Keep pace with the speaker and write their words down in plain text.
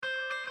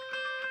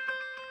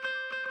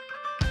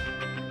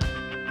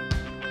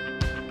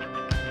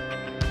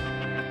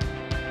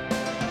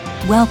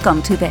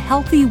Welcome to the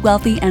Healthy,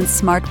 Wealthy, and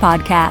Smart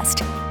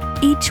podcast.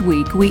 Each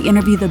week, we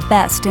interview the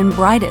best and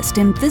brightest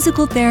in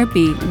physical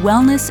therapy,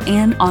 wellness,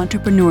 and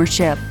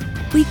entrepreneurship.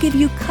 We give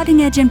you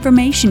cutting-edge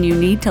information you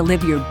need to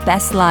live your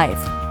best life,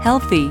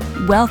 healthy,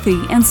 wealthy,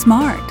 and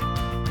smart.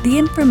 The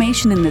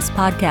information in this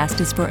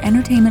podcast is for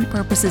entertainment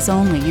purposes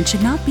only and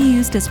should not be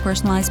used as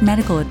personalized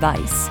medical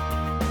advice.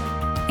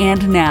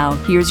 And now,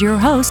 here's your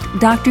host,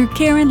 Dr.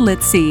 Karen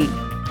Litzy.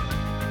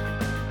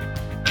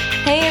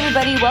 Hey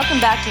everybody, welcome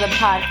back to the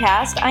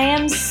podcast. I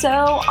am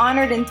so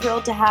honored and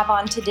thrilled to have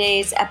on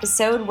today's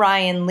episode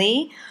Ryan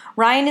Lee.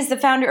 Ryan is the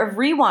founder of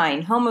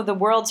Rewind, home of the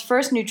world's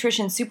first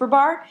nutrition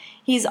superbar.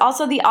 He's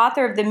also the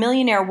author of The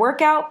Millionaire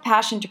Workout,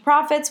 Passion to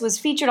Profits, was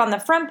featured on the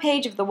front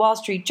page of the Wall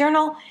Street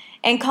Journal,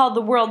 and called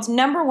the world's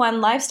 #1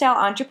 lifestyle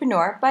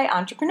entrepreneur by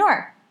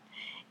Entrepreneur.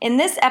 In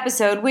this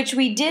episode, which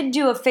we did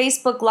do a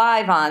Facebook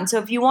Live on, so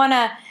if you want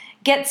to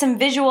get some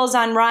visuals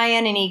on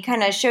Ryan, and he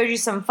kind of showed you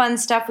some fun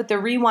stuff with the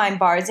Rewind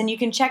bars, and you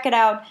can check it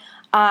out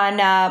on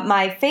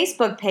my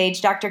Facebook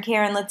page, Dr.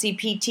 Karen Litzy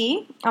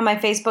PT, on my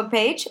Facebook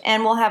page,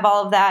 and we'll have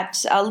all of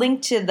that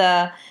linked to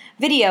the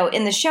video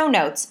in the show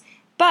notes.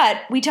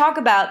 But we talk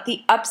about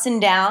the ups and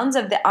downs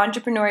of the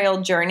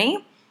entrepreneurial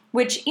journey,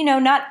 which,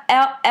 not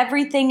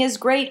everything is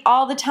great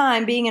all the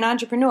time being an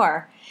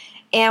entrepreneur,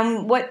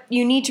 and what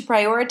you need to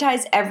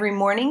prioritize every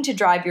morning to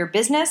drive your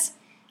business,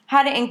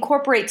 how to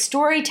incorporate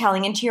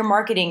storytelling into your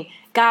marketing.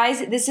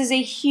 Guys, this is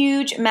a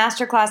huge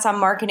masterclass on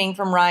marketing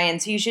from Ryan,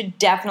 so you should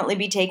definitely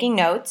be taking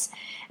notes,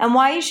 and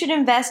why you should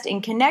invest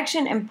in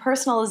connection and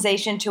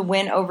personalization to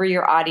win over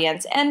your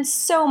audience, and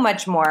so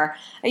much more.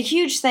 A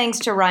huge thanks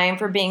to Ryan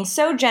for being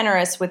so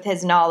generous with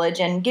his knowledge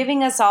and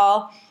giving us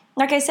all,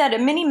 like I said, a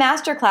mini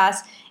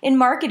masterclass in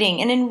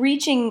marketing and in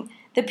reaching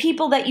the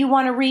people that you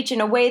want to reach in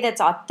a way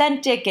that's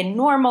authentic and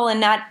normal and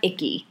not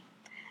icky.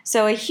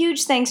 So a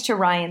huge thanks to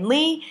Ryan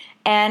Lee,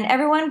 and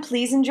everyone,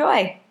 please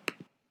enjoy.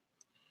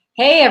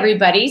 Hey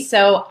everybody,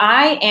 so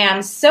I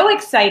am so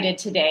excited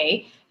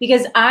today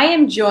because I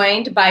am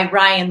joined by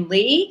Ryan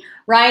Lee.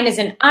 Ryan is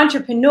an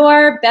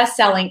entrepreneur,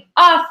 best-selling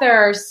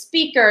author,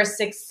 speaker,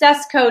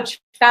 success coach,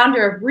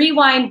 founder of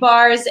Rewind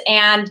Bars,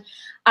 and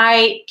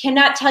I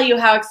cannot tell you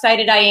how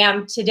excited I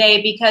am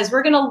today because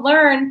we're going to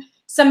learn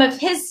some of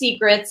his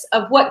secrets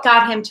of what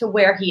got him to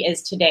where he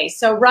is today.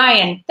 So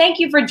Ryan, thank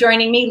you for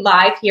joining me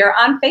live here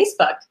on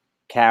Facebook.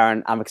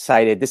 Karen, I'm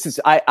excited.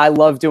 I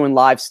love doing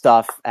live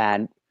stuff,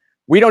 and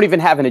we don't even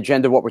have an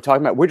agenda of what we're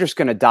talking about. We're just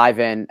going to dive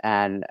in,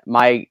 and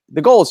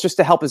the goal is just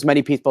to help as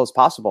many people as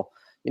possible.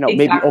 Exactly.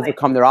 Maybe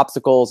overcome their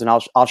obstacles, and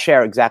I'll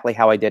share exactly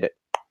how I did it.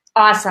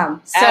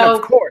 Awesome. So, and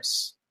of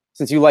course,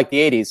 since you like the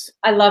 80s,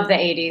 I love the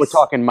 80s. We're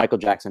talking Michael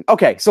Jackson.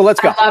 Okay, so let's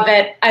go. I love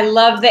it. I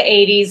love the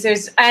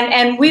 80s.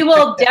 And we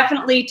will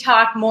definitely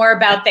talk more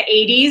about the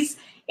 80s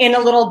in a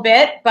little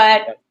bit,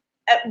 but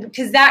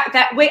because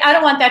that way, I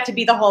don't want that to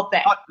be the whole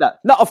thing.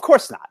 No, of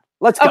course not.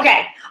 Let's go.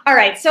 Okay. All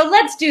right. So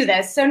let's do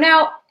this. So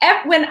now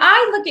when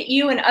I look at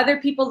you and other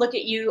people look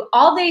at you,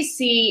 all they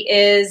see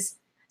is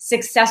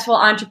successful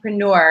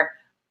entrepreneur,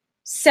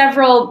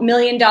 several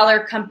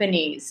million-dollar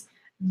companies,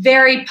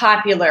 very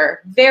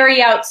popular,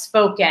 very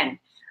outspoken.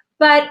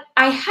 But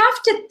I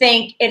have to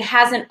think it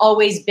hasn't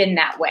always been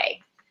that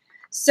way.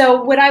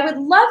 So what I would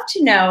love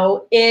to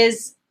know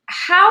is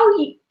how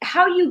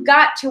you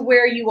got to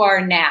where you are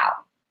now.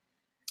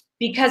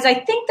 Because I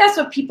think that's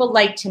what people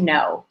like to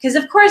know. Because,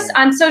 of course,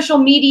 on social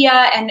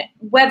media and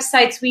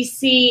websites, we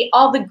see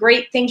all the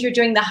great things you're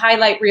doing, the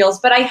highlight reels.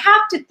 But I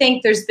have to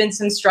think there's been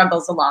some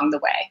struggles along the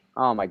way.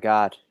 Oh, my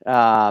God.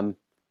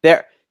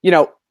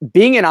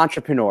 Being an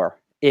entrepreneur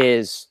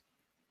is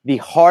the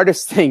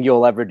hardest thing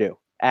you'll ever do.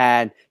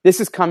 And this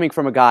is coming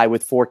from a guy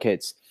with 4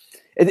 kids.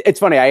 It's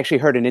funny. I actually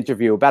heard an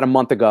interview about a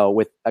month ago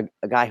with a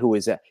guy who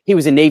was a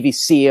Navy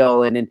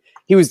SEAL, and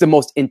he was the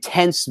most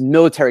intense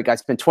military guy,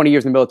 spent 20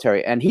 years in the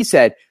military. And he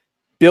said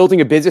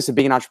building a business and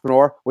being an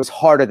entrepreneur was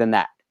harder than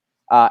that.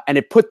 And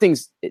it put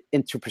things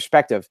into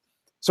perspective.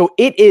 So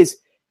it is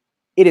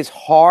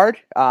hard.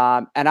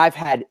 And I've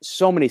had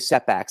so many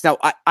setbacks. Now,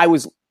 I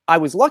was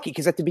lucky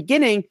because at the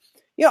beginning,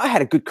 I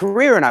had a good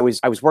career, and I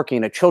was working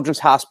in a children's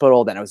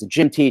hospital. Then I was a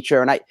gym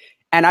teacher,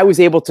 and I was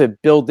able to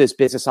build this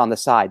business on the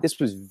side. This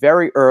was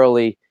very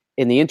early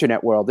in the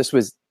internet world. This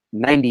was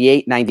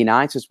 98,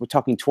 99. So we're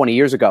talking 20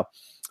 years ago.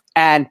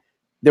 And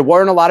there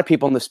weren't a lot of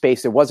people in the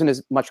space. There wasn't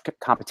as much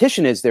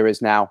competition as there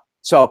is now.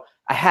 So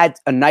I had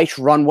a nice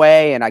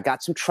runway, and I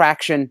got some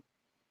traction.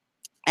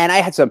 And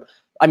I had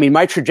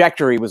my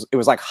trajectory was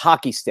like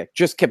hockey stick,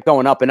 just kept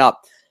going up and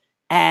up.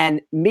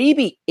 And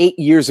maybe 8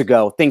 years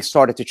ago, things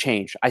started to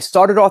change. I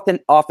started off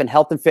in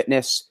health and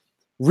fitness,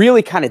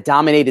 really kind of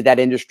dominated that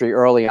industry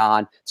early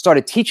on,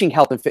 started teaching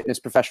health and fitness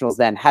professionals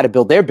then how to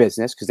build their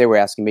business because they were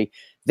asking me.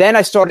 Then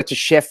I started to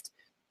shift,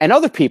 and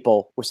other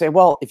people were saying,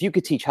 well, if you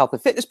could teach health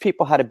and fitness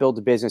people how to build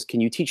a business, can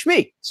you teach me?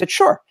 I said,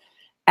 sure.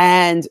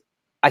 And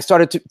I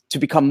started to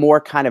become more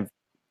kind of,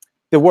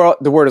 the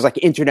word is like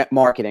internet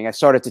marketing. I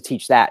started to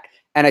teach that.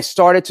 And I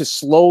started to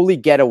slowly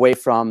get away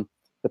from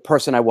the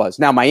person I was.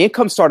 Now, my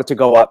income started to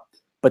go up,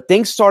 but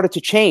things started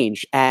to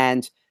change.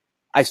 And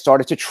I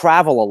started to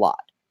travel a lot.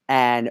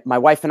 And my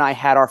wife and I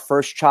had our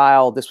first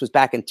child. This was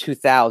back in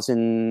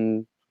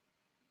 2003.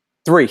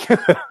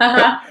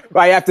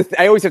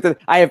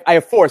 I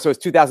have four. So it's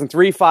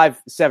 2003,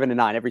 5, 7, and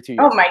 9 every 2 years.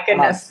 Oh my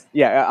goodness.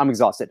 Yeah, I'm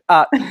exhausted.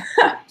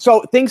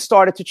 So things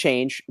started to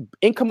change.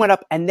 Income went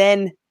up. And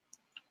then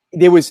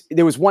there was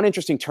one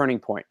interesting turning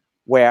point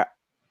where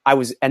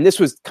and this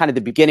was kind of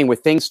the beginning where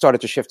things started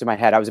to shift in my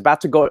head. I was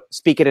about to go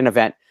speak at an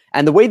event.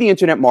 And the way the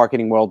internet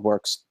marketing world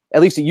works,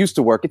 at least it used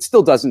to work, it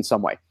still does in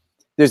some way.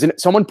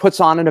 Someone puts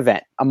on an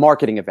event, a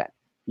marketing event.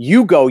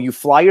 You go, you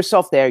fly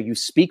yourself there, you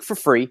speak for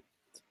free,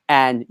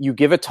 and you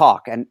give a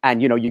talk.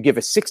 And you give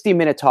a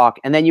 60-minute talk,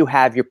 and then you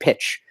have your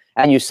pitch,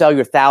 and you sell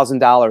your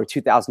 $1,000 or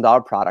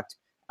 $2,000 product.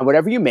 And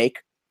whatever you make,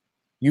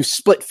 you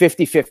split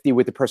 50-50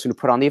 with the person who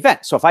put on the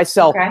event. So if I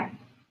sell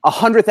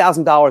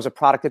 $100,000 of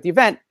product at the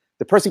event,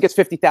 the person gets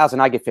 $50,000,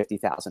 I get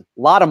 $50,000. A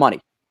lot of money.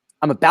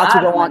 I'm about to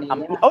go on.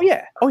 Oh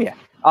yeah.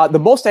 The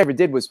most I ever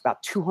did was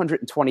about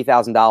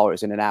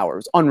 $220,000 in an hour. It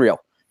was unreal.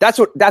 That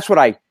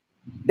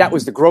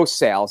was the gross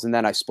sales, and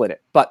then I split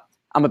it. But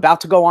I'm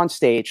about to go on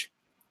stage.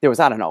 There was,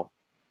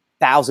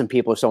 1,000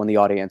 people or so in the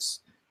audience.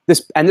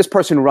 This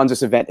person who runs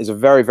this event is a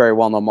very, very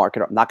well-known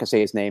marketer. I'm not going to say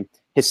his name.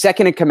 His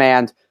second in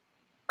command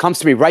comes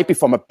to me right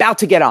before I'm about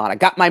to get on. I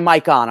got my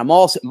mic on. I'm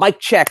all mic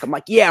check. I'm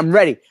like, yeah, I'm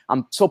ready.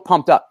 I'm so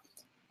pumped up.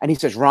 And he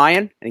says,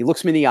 Ryan, and he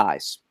looks me in the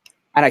eyes.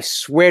 And I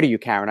swear to you,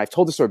 Karen, I've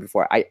told the story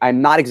before.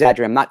 I'm not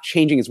exaggerating. I'm not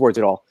changing his words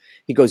at all.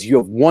 He goes, you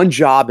have one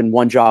job and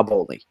one job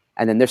only.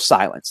 And then there's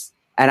silence.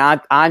 And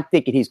I'm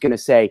thinking he's going to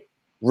say,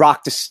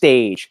 rock the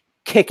stage,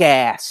 kick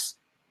ass,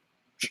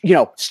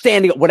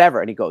 standing up,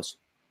 whatever. And he goes,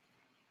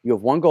 you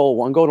have one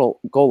goal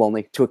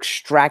only, to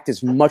extract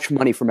as much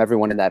money from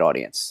everyone in that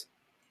audience.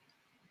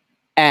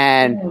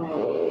 And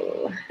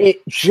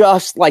it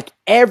just like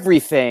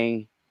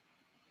everything,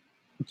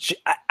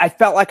 I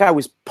felt like I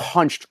was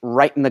punched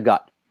right in the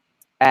gut.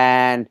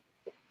 And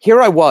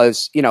here I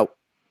was, 10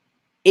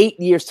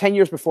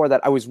 years before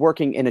that, I was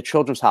working in a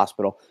children's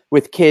hospital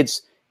with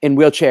kids in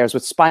wheelchairs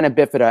with spina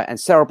bifida and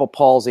cerebral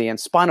palsy and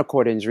spinal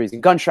cord injuries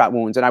and gunshot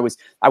wounds. And I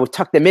would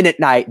tuck them in at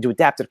night and do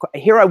adaptive.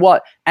 Here I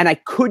was, and I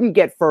couldn't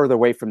get further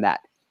away from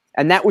that.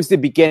 And that was the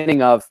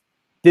beginning of,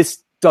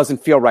 this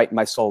doesn't feel right in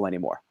my soul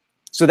anymore.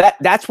 So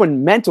that's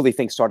when mentally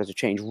things started to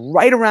change.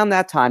 Right around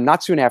that time,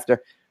 not soon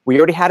after, we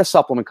already had a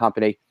supplement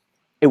company.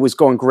 It was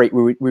going great.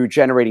 We were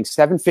generating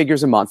 7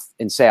 figures a month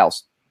in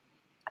sales.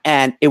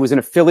 And it was an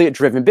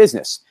affiliate-driven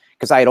business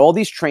because I had all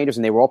these trainers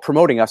and they were all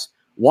promoting us.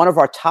 One of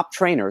our top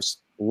trainers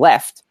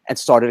left and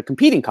started a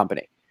competing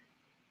company.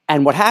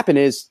 And what happened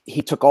is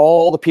he took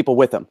all the people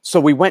with him. So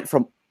we went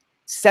from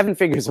 7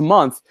 figures a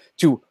month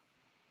to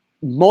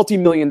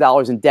multi-million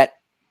dollars in debt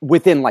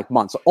within like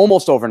months,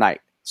 almost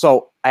overnight.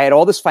 So I had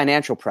all this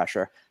financial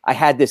pressure. I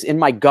had this in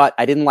my gut.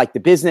 I didn't like the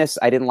business.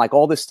 I didn't like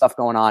all this stuff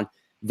going on.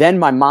 Then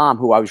my mom,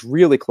 who I was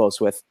really close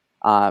with,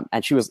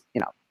 and she was,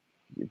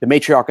 the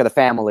matriarch of the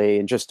family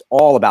and just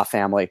all about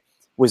family,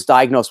 was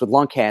diagnosed with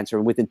lung cancer.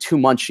 And within 2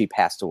 months, she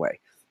passed away.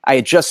 I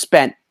had just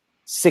spent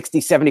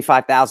 $60,000,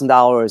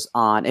 $75,000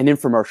 on an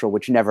infomercial,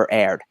 which never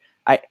aired.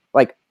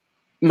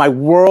 My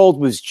world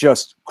was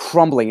just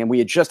crumbling, and we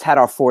had just had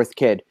our 4th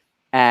kid.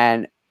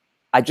 And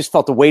I just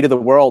felt the weight of the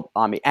world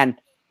on me. And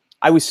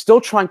I was still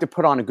trying to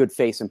put on a good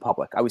face in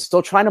public. I was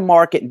still trying to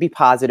market and be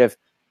positive.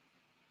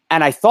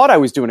 And I thought I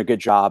was doing a good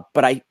job.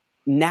 But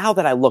now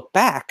that I look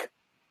back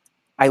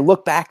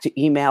to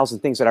emails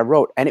and things that I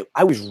wrote, and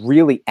I was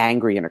really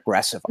angry and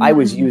aggressive. I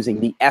was using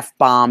the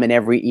F-bomb in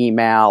every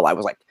email.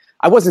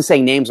 I wasn't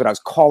saying names, but I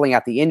was calling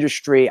out the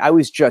industry. I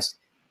was just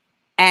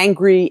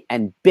angry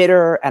and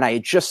bitter. And I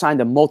had just signed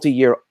a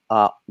multi-year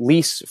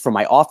lease for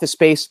my office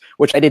space,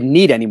 which I didn't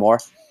need anymore.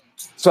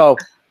 So,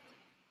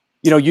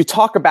 you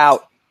talk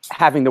about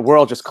having the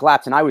world just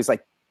collapse, and I was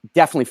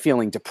definitely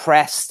feeling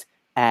depressed.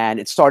 And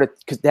it started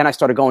because then I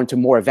started going to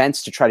more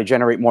events to try to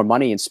generate more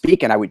money and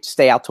speak. And I would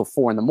stay out till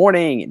 4 a.m.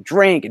 and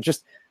drink, and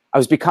I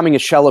was becoming a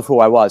shell of who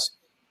I was.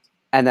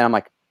 And then I'm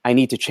like, I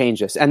need to change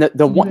this. And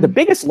the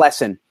biggest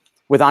lesson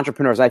with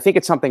entrepreneurs, and I think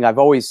it's something I've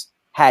always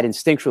had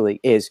instinctually,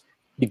 is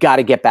you got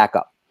to get back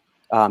up.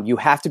 You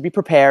have to be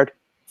prepared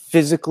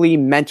physically,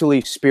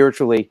 mentally,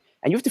 spiritually,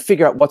 and you have to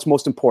figure out what's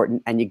most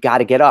important, and you got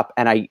to get up.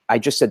 And I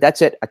just said,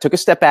 that's it. I took a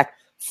step back.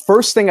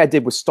 First thing I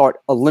did was start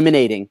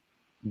eliminating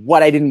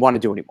what I didn't want to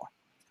do anymore.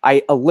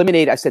 I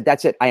said,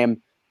 that's it. The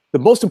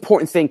most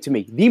important thing to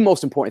me, the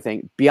most important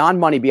thing beyond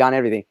money, beyond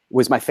everything,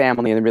 was my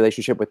family and the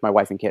relationship with my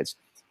wife and kids.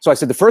 So I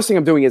said, the first thing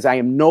I'm doing is I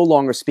am no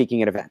longer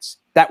speaking at events.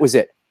 That was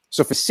it.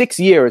 So for 6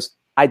 years,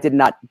 I did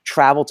not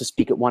travel to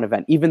speak at one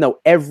event, even though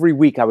every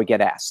week I would get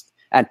asked.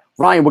 And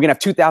Ryan, we're going to have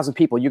 2,000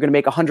 people. You're going to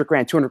make $100,000,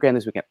 $200,000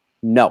 this weekend.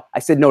 No, I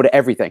said no to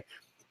everything.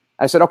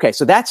 I said, okay,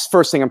 so that's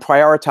first thing I'm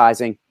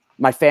prioritizing.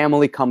 My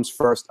family comes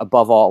first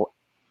above all,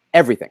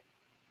 everything.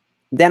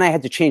 Then I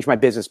had to change my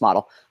business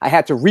model. I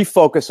had to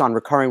refocus on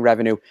recurring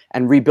revenue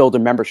and rebuild a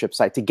membership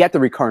site to get the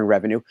recurring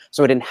revenue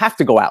so I didn't have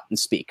to go out and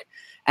speak.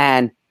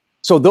 And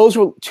So those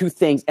were two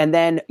things. And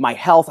then my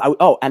health.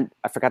 And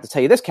I forgot to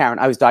tell you this, Karen.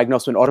 I was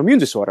diagnosed with an autoimmune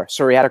disorder,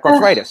 psoriatic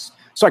arthritis.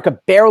 So I could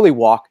barely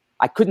walk.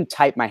 I couldn't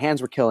type. My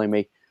hands were killing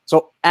me.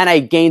 And I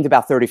gained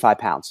about 35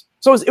 pounds.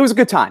 So it was a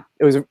good time.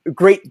 It was a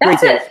great day.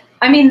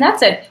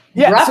 That's a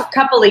rough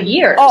couple of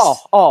years.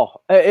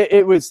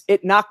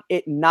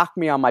 It knocked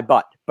me on my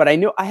butt, but I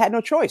knew I had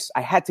no choice.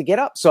 I had to get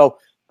up. So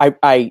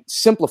I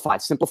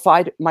simplified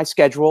my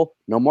schedule.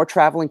 No more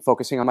traveling,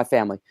 focusing on my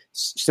family.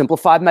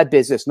 Simplified my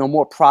business. No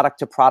more product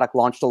to product,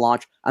 launch to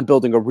launch. I'm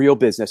building a real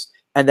business.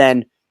 And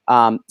then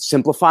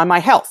simplify my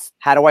health.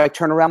 How do I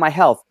turn around my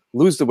health?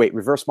 Lose the weight,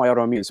 reverse my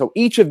autoimmune. So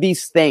each of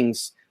these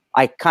things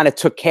I kind of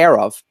took care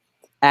of.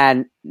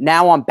 And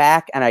now I'm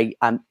back, and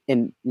I'm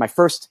in my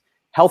first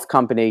health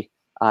company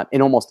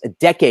in almost a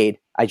decade.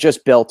 I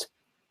just built.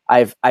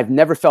 I've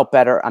never felt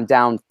better. I'm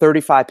down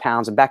 35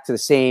 pounds. I'm back to the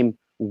same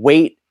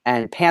weight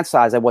and pant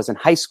size I was in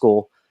high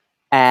school.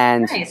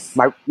 And nice.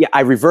 I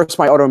reversed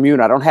my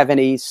autoimmune. I don't have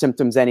any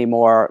symptoms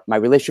anymore. My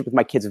relationship with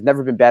my kids have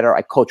never been better.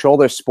 I coach all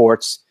their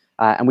sports,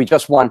 and we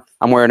just won.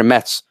 I'm wearing a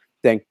Mets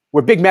thing.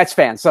 We're big Mets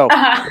fans. So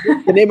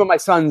the name of my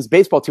son's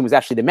baseball team was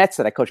actually the Mets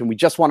that I coached, and we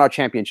just won our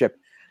championship.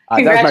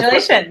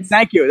 Congratulations.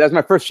 Thank you. That was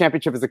my first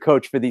championship as a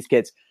coach for these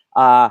kids.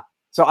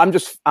 So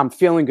I'm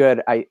feeling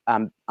good.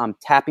 I'm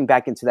tapping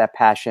back into that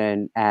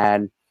passion.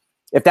 And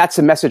if that's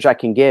a message I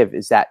can give,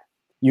 is that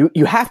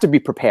you have to be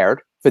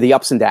prepared for the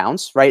ups and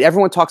downs, right?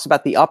 Everyone talks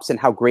about the ups and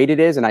how great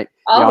it is. And I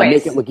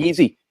make it look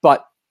easy,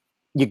 but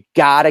you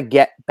gotta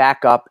get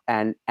back up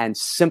and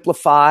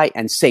simplify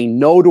and say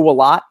no to a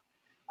lot.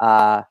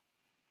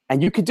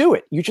 And you could do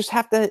it. You just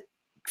have to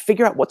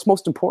figure out what's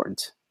most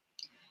important.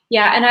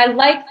 Yeah. And I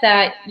like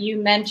that you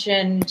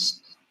mentioned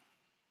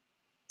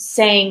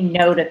saying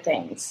no to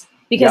things,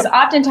 because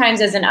oftentimes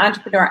as an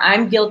entrepreneur,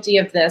 I'm guilty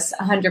of this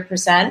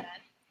 100%,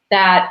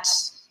 that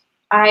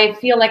I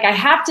feel like I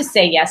have to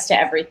say yes to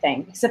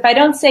everything. Because if I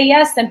don't say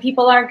yes, then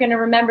people aren't going to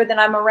remember that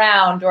I'm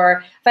around.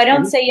 Or if I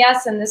don't say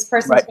yes, and this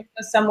person's going to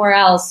go somewhere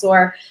else.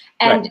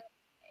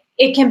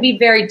 It can be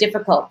very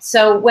difficult.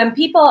 So when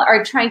people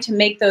are trying to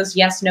make those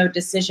yes-no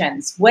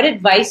decisions, what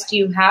advice do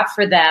you have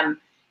for them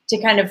to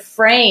kind of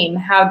frame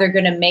how they're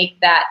going to make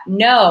that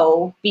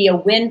no be a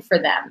win for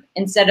them,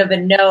 instead of a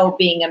no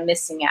being a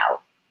missing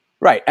out?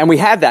 Right. And we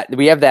have that,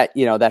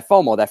 that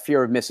FOMO, that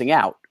fear of missing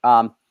out.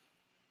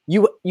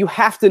 You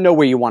have to know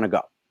where you want to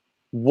go.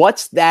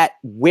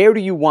 Where do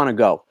you want to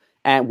go?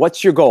 And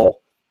what's your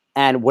goal?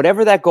 And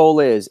whatever that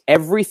goal is,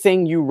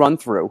 everything you run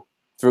through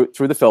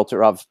the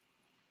filter of,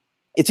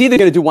 it's either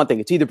going to do one thing.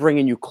 It's either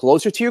bringing you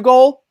closer to your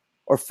goal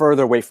or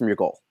further away from your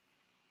goal.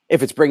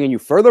 If it's bringing you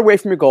further away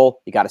from your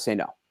goal, you got to say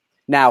no.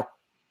 Now,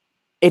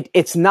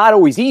 it's not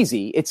always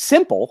easy. It's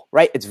simple,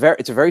 right? It's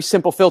a very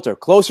simple filter.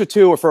 Closer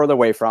to or further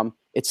away from.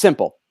 It's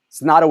simple.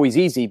 It's not always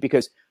easy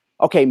because,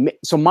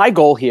 so my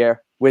goal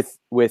here with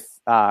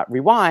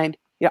Rewind,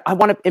 I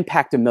want to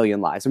impact 1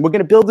 million lives, and we're going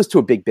to build this to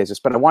a big business,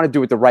 but I want to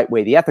do it the right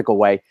way, the ethical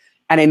way,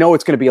 and I know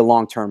it's going to be a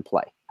long-term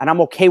play, and I'm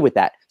okay with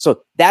that.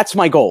 So that's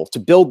my goal, to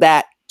build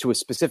that to a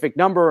specific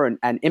number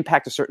and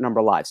impact a certain number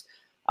of lives.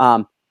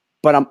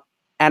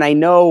 And I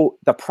know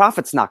the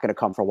profit's not going to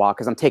come for a while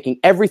because I'm taking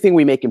everything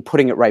we make and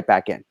putting it right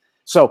back in.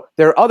 So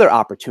there are other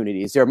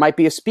opportunities. There might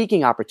be a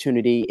speaking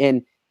opportunity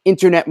in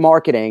internet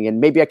marketing, and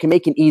maybe I can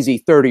make an easy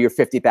 $30,000 or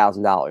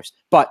 $50,000.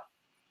 But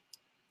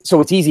so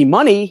it's easy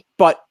money,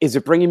 but is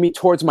it bringing me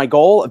towards my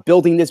goal of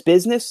building this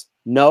business?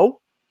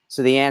 No.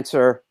 So the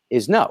answer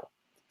is no.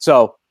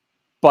 So,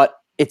 but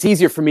it's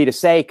easier for me to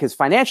say because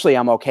financially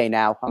I'm okay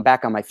now. I'm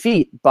back on my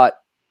feet. But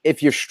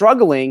if you're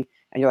struggling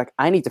and you're like,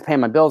 I need to pay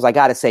my bills, I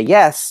got to say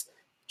yes.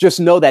 Just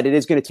know that it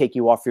is going to take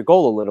you off your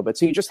goal a little bit.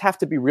 So you just have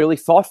to be really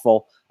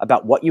thoughtful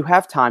about what you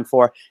have time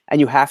for, and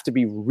you have to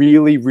be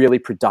really, really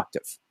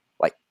productive.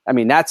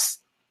 That's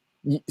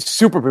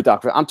super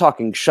productive. I'm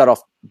talking shut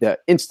off the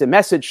instant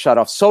message, shut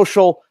off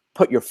social,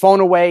 put your phone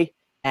away,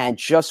 and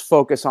just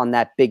focus on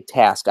that big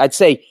task. I'd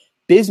say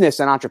business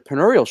and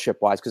entrepreneurship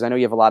wise, because I know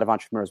you have a lot of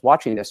entrepreneurs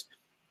watching this,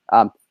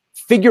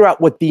 figure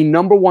out what the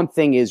number one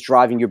thing is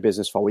driving your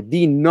business forward.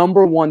 The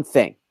number one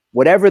thing,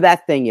 whatever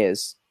that thing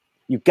is,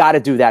 you've got to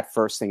do that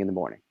first thing in the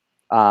morning.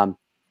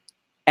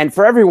 And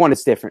for everyone,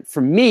 it's different.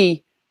 For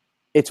me,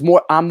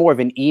 I'm more of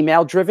an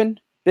email driven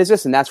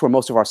business, and that's where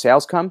most of our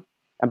sales come.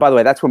 And by the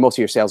way, that's where most of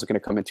your sales are going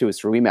to come into, is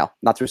through email,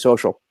 not through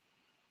social.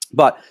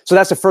 But so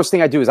that's the first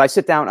thing I do, is I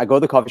sit down, I go to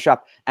the coffee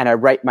shop, and I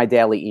write my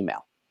daily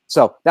email.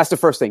 So that's the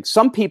first thing.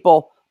 Some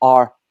people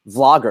are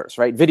vloggers,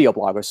 right? Video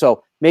bloggers.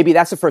 So maybe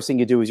that's the first thing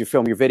you do, is you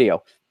film your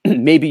video.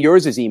 Maybe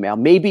yours is email.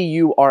 Maybe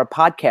you are a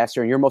podcaster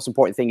and your most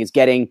important thing is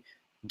getting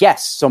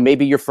guests. So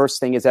maybe your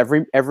first thing is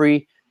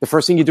the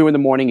first thing you do in the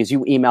morning is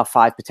you email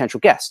 5 potential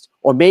guests.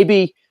 Or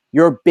maybe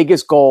your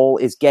biggest goal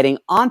is getting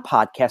on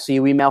podcasts. So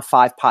you email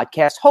 5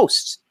 podcast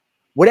hosts.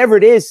 Whatever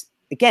it is,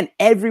 again,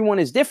 everyone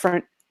is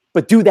different,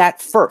 but do that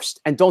first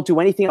and don't do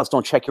anything else.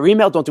 Don't check your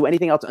email. Don't do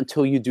anything else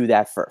until you do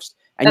that first.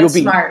 And That's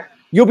smart.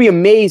 You'll be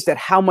amazed at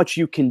how much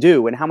you can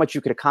do and how much you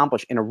could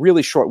accomplish in a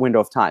really short window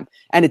of time.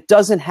 And it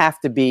doesn't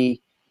have to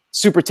be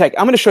super tech.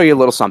 I'm going to show you a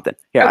little something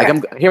here. Okay.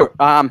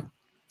 I'm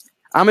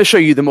going to show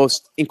you the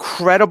most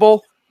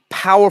incredible,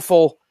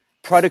 powerful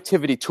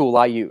productivity tool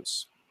I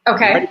use.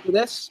 Okay. You ready for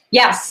this?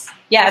 Yes.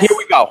 Yes. Here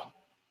we go.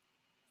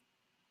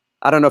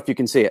 I don't know if you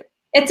can see it.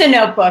 It's a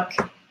notebook.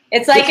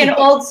 It's like an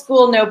old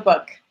school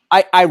notebook.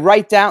 I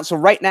write down. So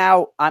right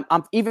now,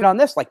 I'm even on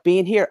this, like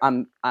being here.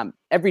 I'm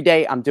every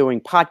day I'm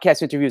doing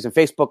podcast interviews and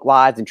Facebook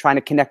Lives and trying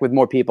to connect with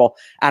more people.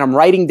 And I'm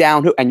writing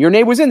down and your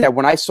name was in there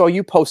when I saw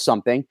you post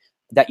something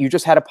that you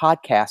just had a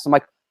podcast. I'm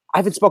like, I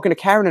haven't spoken to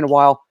Karen in a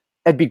while.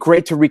 It'd be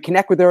great to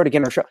reconnect with her to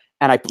get her show.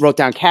 And I wrote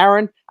down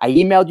Karen. I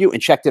emailed you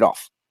and checked it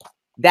off.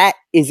 That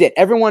is it.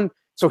 Everyone.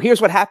 So here's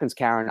what happens,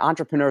 Karen.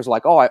 Entrepreneurs are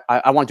like, oh,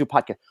 I want to do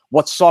podcast.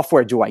 What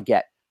software do I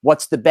get?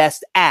 What's the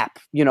best app?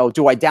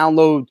 Do I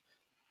download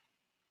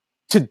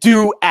to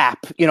do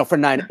app, for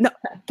 9? No,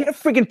 get a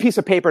friggin' piece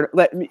of paper.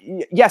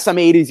 Yes, I'm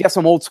 80s. Yes,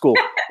 I'm old school.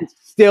 It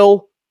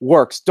still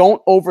works.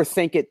 Don't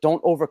overthink it.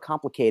 Don't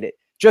overcomplicate it.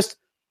 Just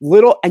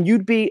little, and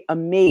you'd be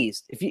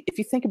amazed if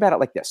you think about it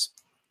like this.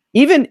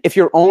 Even if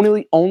your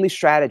only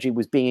strategy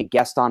was being a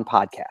guest on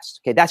podcast,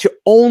 okay, that's your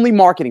only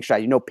marketing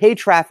strategy. No paid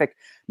traffic,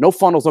 no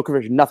funnels, no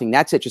conversion, nothing.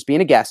 That's it. Just being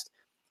a guest.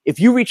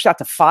 If you reached out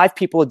to 5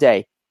 people a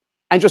day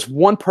and just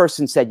one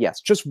person said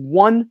yes, just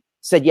one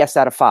said yes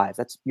out of 5,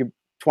 that's your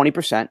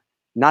 20%.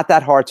 Not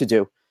that hard to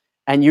do.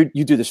 And you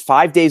do this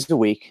 5 days a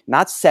week,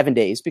 not 7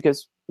 days,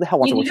 because the hell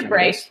wants to work 7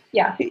 break. days?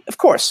 Yeah. Of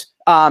course.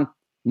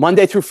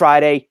 Monday through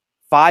Friday,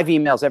 5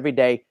 emails every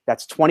day.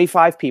 That's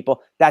 25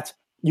 people.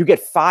 You get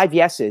 5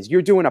 yeses.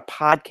 You're doing a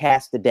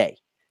podcast a day.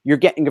 You're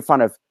getting in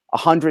front of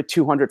 100,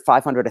 200,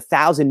 500,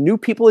 1,000 new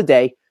people a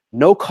day,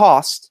 no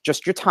cost,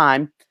 just your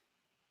time.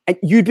 And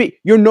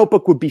your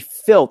notebook would be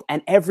filled,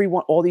 and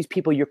all these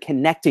people you're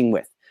connecting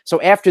with.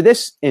 So after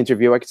this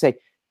interview, I could say,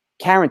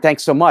 Karen,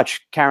 thanks so much.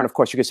 Karen, of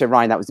course, you could say,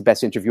 Ryan, that was the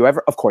best interview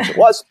ever. Of course it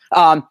was.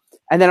 And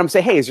then I'm going to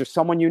say, hey, is there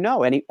someone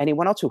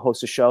anyone else who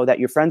hosts a show that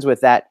you're friends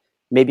with that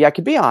maybe I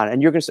could be on?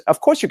 And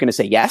of course you're going to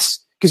say yes,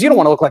 because you don't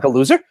want to look like a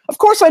loser. Of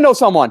course I know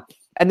someone.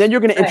 And then you're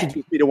going to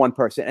introduce me to one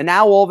person. And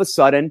now all of a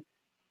sudden,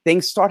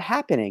 things start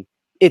happening.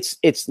 It's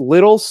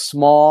little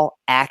small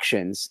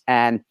actions.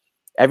 And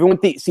everyone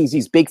sees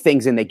these big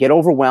things and they get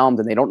overwhelmed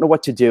and they don't know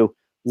what to do.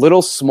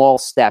 Little small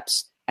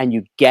steps, and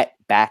you get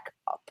back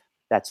up.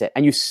 That's it.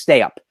 And you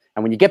stay up.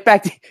 And when you get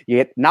back, you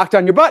get knocked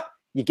on your butt,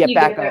 you get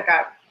back up.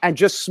 And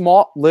just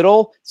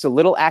little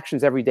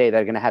actions every day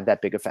that are going to have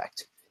that big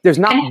effect. There's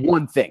not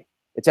one thing.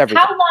 It's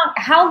everything.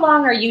 How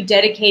long are you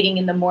dedicating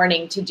in the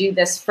morning to do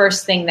this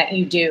first thing that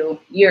you do,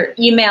 your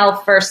email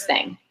first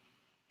thing?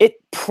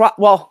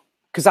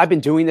 Because I've been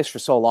doing this for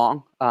so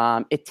long,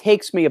 it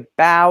takes me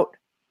about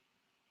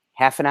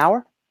half an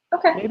hour.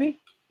 Okay.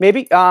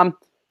 Maybe.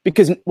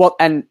 Because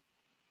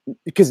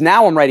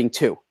now I'm writing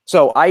 2.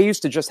 So I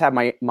used to just have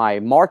my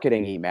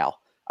marketing email,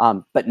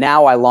 but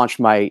now I launched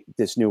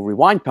this new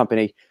Rewind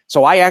company.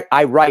 So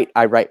I write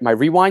my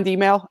Rewind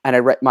email and I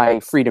write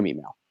my Freedom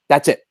email.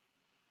 That's it.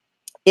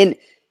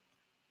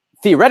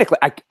 Theoretically,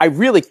 I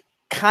really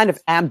kind of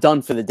am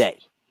done for the day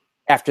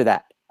after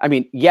that. I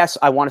mean, yes,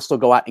 I want to still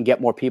go out and get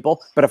more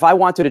people, but if I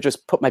wanted to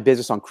just put my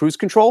business on cruise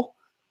control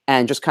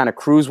and just kind of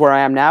cruise where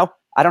I am now,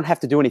 I don't have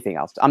to do anything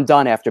else. I'm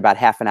done after about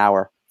half an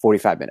hour,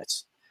 45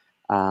 minutes.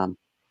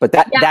 But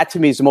that to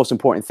me is the most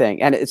important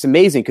thing. And it's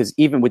amazing because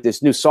even with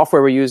this new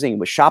software we're using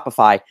with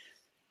Shopify,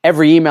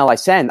 every email I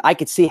send, I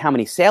could see how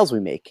many sales we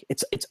make.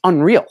 It's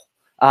unreal.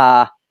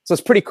 So it's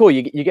pretty cool.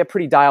 You get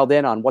pretty dialed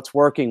in on what's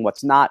working,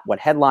 what's not, what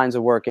headlines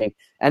are working.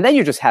 And then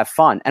you just have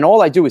fun. And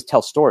all I do is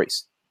tell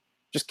stories,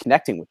 just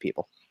connecting with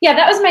people. Yeah,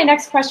 that was my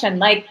next question.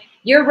 Like,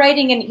 you're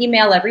writing an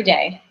email every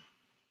day.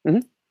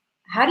 Mm-hmm.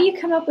 How do you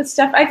come up with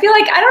stuff? I feel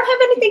like I don't have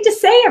anything to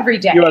say every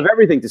day. You have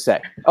everything to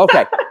say.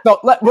 Okay. So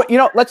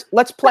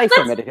let's play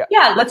for a minute here.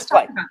 Yeah, let's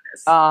talk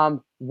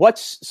about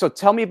this. So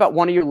tell me about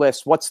one of your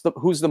lists.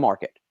 Who's the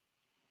market?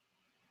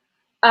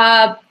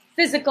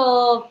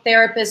 Physical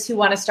therapists who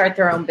want to start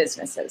their own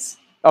businesses.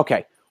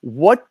 Okay.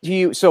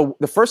 So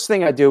the first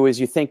thing I do is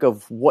you think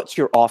of what's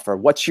your offer?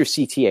 What's your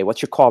CTA?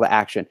 What's your call to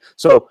action?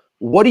 So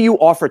what do you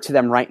offer to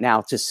them right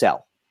now to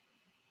sell?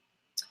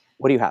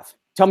 What do you have?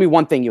 Tell me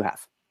one thing you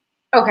have.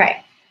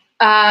 Okay.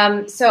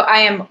 So I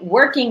am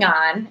working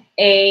on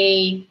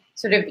a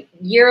sort of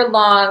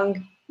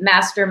year-long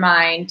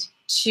mastermind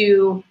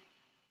to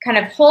kind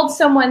of hold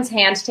someone's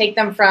hand, take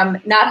them from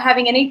not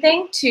having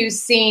anything to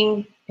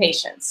seeing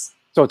patients.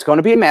 So it's going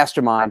to be a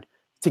mastermind.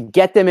 To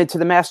get them into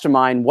the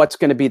mastermind, what's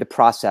going to be the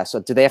process? So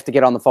do they have to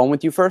get on the phone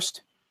with you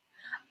first?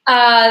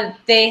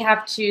 They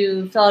have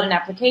to fill out an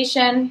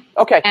application.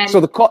 Okay. So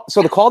the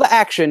call to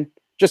action,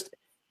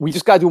 we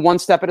just got to do one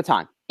step at a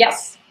time.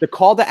 Yes. The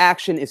call to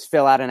action is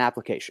fill out an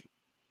application.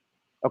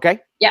 Okay?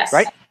 Yes.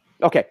 Right?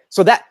 Okay.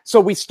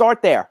 So we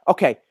start there.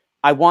 Okay.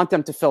 I want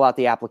them to fill out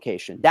the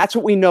application. That's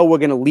what we know we're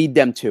going to lead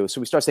them to. So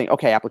we start saying,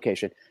 okay,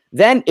 application.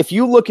 Then if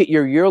you look at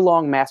your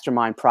year-long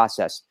mastermind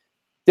process,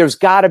 there's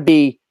got to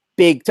be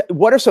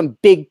what are some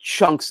big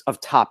chunks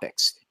of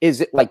topics?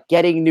 Is it like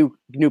getting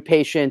new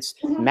patients,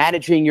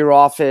 managing your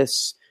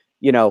office,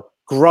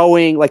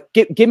 growing? Like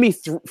give me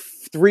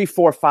 3,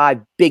 4,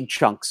 5 big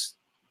chunks.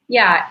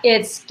 Yeah,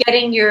 it's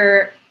getting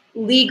your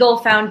legal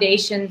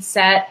foundation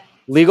set.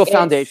 Legal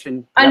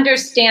foundation.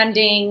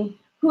 Understanding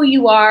who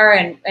you are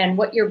and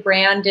what your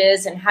brand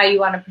is and how you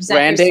want to present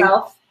Branding,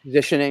 yourself.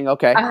 Positioning,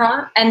 okay.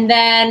 And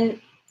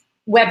then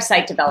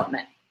website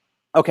development.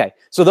 Okay,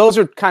 so those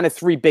are kind of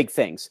 3 big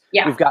things.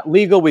 Yeah. We've got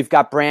legal, we've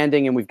got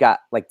branding, and we've got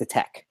like the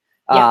tech.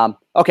 Yeah.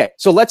 Okay,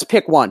 so let's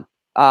pick one.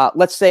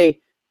 Let's say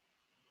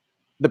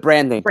the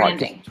branding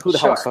part. Who the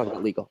hell is talking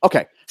about legal?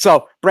 Okay,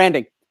 so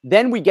branding.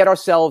 Then we get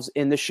ourselves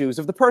in the shoes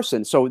of the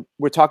person. So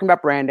we're talking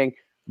about branding.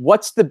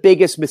 What's the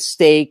biggest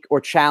mistake or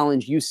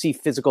challenge you see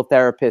physical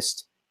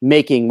therapists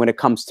making when it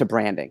comes to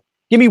branding?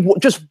 Give me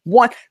just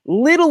one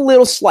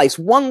little slice,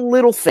 one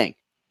little thing.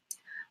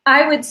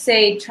 I would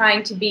say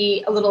trying to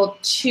be a little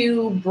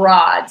too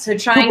broad. So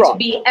trying to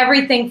be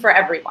everything for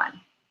everyone.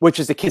 Which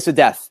is the kiss of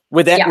death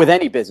with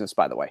any business,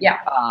 by the way. Yeah.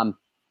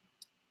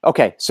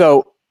 Okay,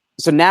 so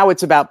now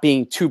it's about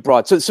being too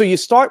broad. So you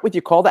start with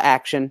your call to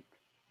action,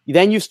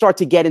 then you start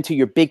to get into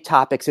your big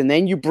topics, and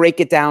then you break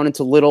it down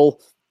into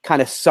little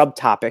kind of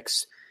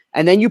subtopics,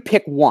 and then you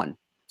pick one.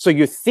 So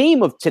your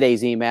theme of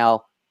today's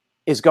email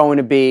is going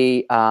to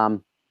be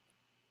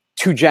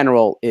too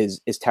general is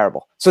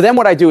terrible. So then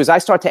what I do is I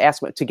start to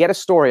ask, to get a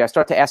story, I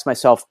start to ask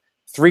myself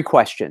 3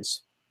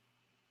 questions.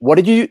 What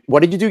did you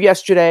do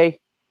yesterday?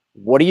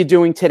 What are you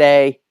doing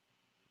today?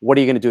 What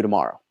are you going to do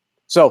tomorrow?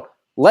 So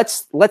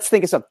let's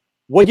think of something.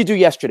 What did you do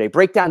yesterday?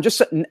 Break down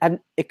and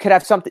it could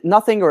have something,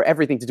 nothing or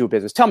everything to do with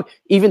business. Tell me,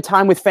 even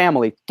time with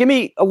family. Give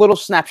me a little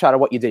snapshot of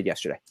what you did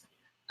yesterday.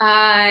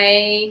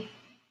 I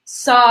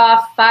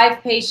saw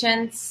 5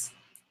 patients.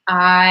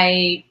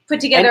 I put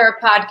together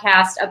a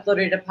podcast,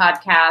 uploaded a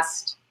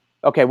podcast.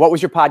 Okay, what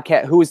was your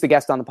podcast? Who was the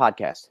guest on the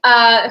podcast?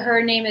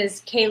 Her name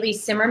is Kaylee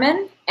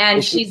Zimmerman,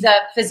 and she's a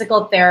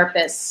physical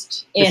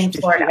therapist in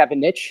Florida. Does she have a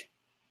niche?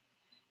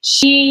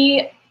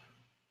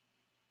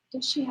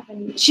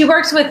 She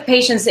works with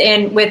patients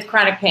with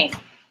chronic pain.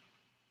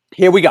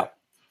 Here we go.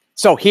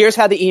 So here's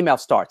how the email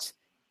starts.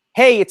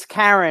 Hey, it's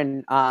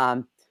Karen,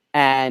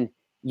 and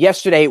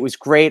yesterday it was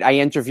great. I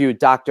interviewed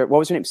Dr. What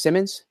was her name?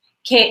 Simmons?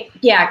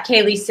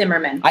 Kaylee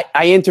Zimmerman.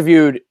 I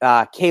interviewed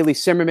Kaylee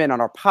Zimmerman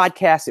on our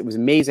podcast. It was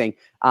amazing.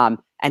 And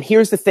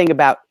here's the thing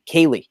about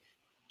Kaylee.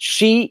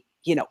 She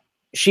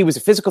was a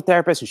physical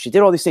therapist and she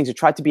did all these things and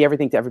tried to be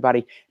everything to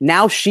everybody.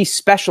 Now she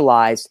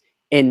specialized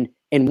in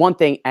one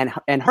thing,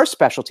 and her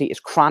specialty is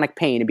chronic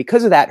pain. And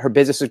because of that, her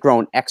business has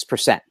grown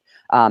X%.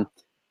 And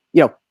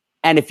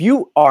if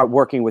you are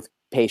working with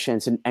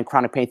patients and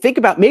chronic pain, think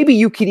about maybe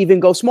you could even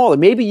go smaller.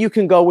 Maybe you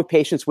can go with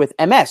patients with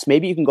MS.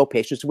 Maybe you can go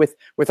patients with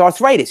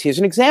arthritis. Here's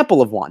an example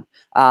of one.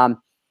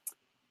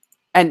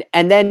 And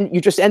then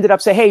you just ended up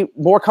saying, hey,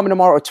 more coming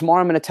tomorrow, or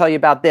tomorrow I'm going to tell you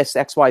about this,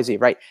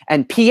 XYZ, right?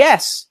 And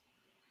P.S.,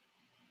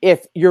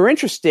 if you're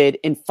interested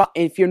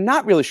if you're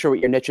not really sure what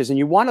your niche is and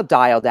you want to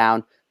dial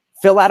down,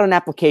 fill out an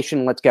application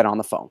and let's get on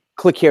the phone.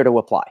 Click here to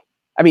apply.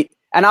 I mean,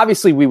 and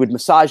obviously we would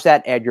massage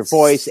that, add your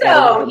voice.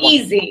 So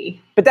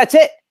easy. But that's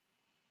it.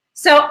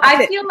 So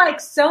I feel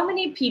like so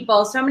many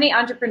people, so many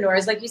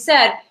entrepreneurs, like you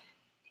said,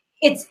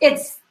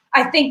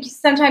 I think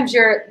sometimes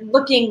you're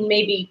looking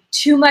maybe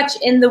too much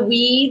in the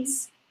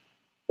weeds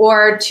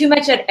or too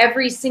much at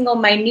every single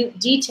minute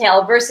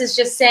detail versus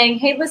just saying,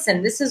 hey,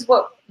 listen, this is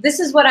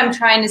what I'm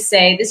trying to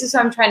say. This is who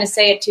I'm trying to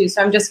say it to.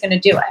 So I'm just going to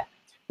do it.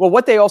 Well,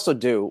 what they also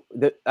do,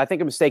 I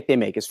think a mistake they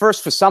make is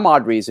first, for some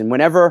odd reason,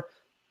 whenever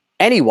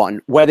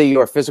anyone, whether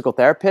you're a physical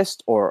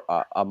therapist or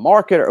a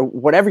marketer or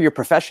whatever your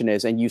profession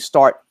is, and you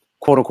start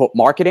quote unquote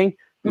marketing,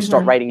 you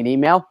start writing an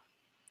email,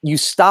 you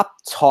stop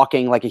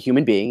talking like a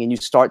human being and you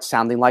start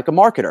sounding like a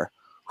marketer.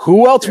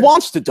 Who else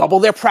wants to double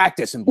their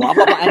practice and blah,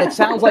 blah, blah. And it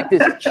sounds like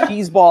this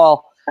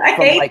cheeseball. I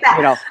hate that.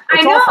 I know.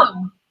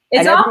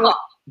 It's awful.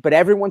 But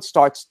everyone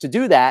starts to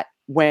do that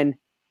when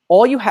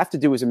all you have to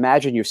do is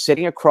imagine you're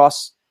sitting at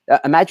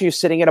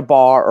a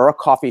bar or a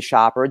coffee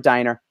shop or a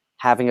diner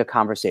having a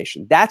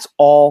conversation. That's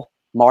all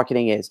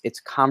marketing is.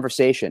 It's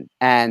conversation.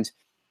 And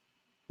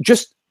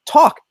just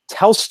talk,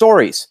 tell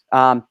stories.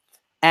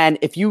 And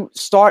if you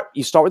start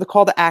with a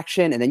call to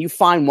action, and then you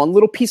find one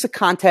little piece of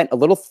content,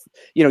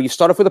 you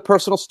start off with a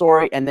personal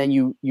story, and then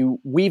you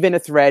weave in a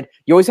thread.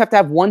 You always have to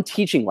have one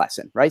teaching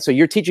lesson, right? So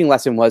your teaching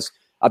lesson was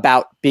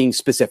about being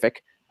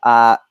specific.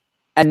 And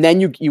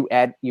then you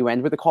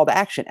end with a call to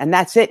action, and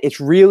that's it. It's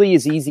really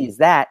as easy as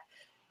that.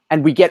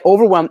 And we get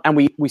overwhelmed, and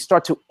we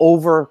start to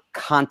over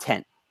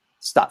content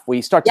stuff.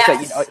 We start to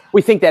say,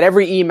 we think that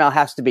every email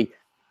has to be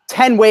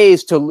 10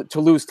 ways to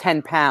lose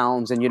 10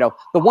 pounds, and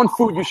the one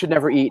food you should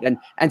never eat,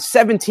 and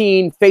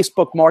 17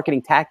 Facebook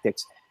marketing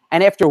tactics.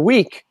 And after a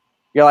week,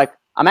 you're like,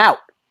 I'm out.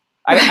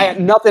 I have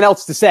nothing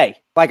else to say.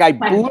 Like I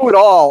blew it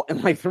all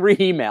in like 3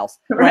 emails.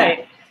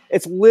 Right.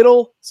 It's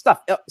little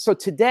stuff. So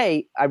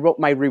today I wrote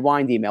my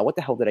rewind email. What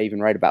the hell did I even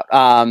write about?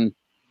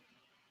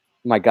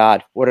 My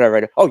God, what did I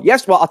write? Oh,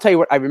 yes. Well, I'll tell you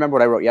what. I remember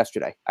what I wrote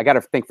yesterday. I got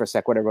to think for a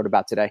sec what I wrote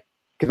about today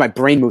because my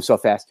brain moves so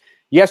fast.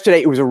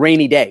 Yesterday, it was a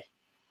rainy day.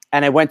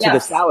 And I went to the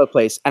salad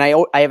place, and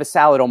I have a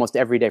salad almost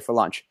every day for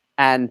lunch.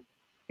 And,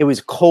 it was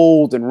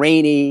cold and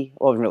rainy.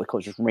 Well, it wasn't really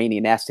cold, just rainy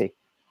and nasty.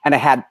 And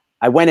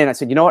I went in, I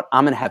said, you know what?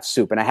 I'm going to have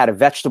soup. And I had a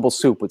vegetable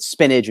soup with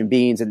spinach and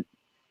beans. And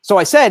so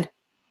I said,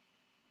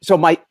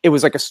 it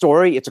was like a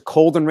story. It's a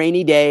cold and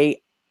rainy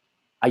day.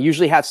 I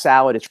usually have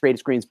salad. It's great.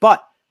 It's greens.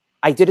 But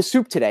I did a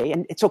soup today,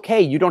 and it's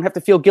okay. You don't have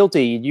to feel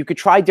guilty. You could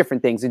try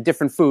different things and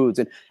different foods.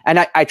 And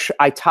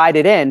I tied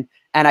it in,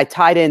 and I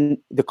tied in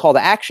the call to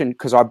action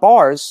because our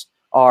bars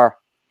are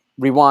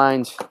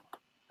Rewind.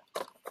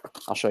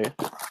 I'll show you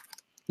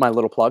my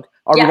little plug.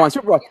 Our Rewind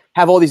Super Bar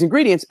have all these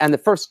ingredients, and the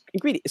first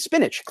ingredient is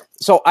spinach.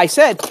 So I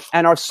said,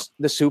 and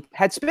the soup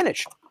had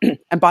spinach.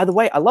 And by the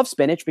way, I love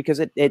spinach because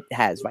it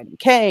has vitamin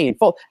K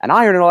and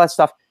iron and all that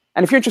stuff.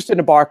 And if you're interested in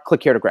a bar,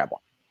 click here to grab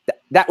one.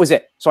 That was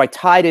it. So I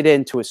tied it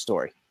into a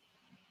story.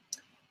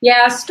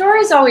 Yeah,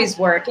 stories always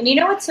work. And you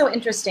know what's so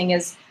interesting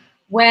is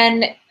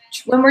when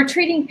we're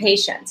treating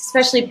patients,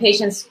 especially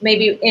patients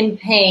maybe in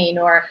pain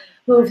or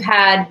who've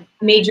had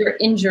major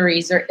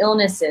injuries or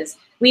illnesses,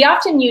 we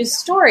often use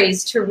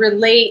stories to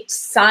relate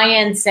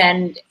science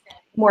and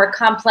more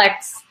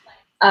complex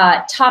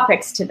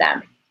topics to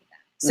them.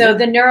 So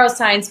the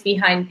neuroscience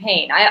behind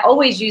pain, I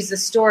always use the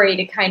story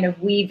to kind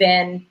of weave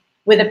in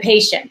with a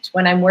patient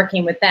when I'm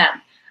working with them.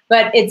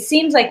 But it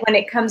seems like when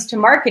it comes to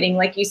marketing,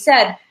 like you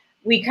said,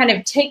 we kind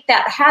of take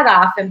that hat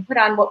off and put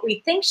on what we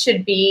think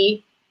should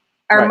be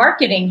our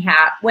marketing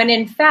hat, when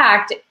in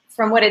fact,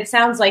 from what it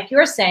sounds like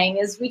you're saying,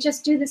 is we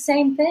just do the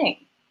same thing.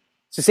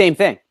 It's the same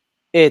thing.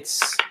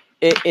 It's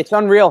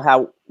unreal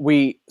how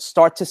we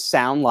start to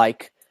sound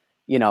like,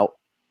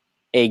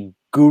 a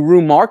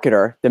guru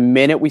marketer the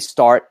minute we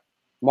start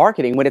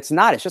marketing, when it's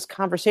not. It's just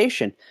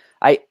conversation.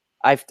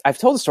 I've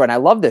told the story, and I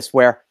love this,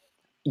 where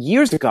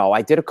years ago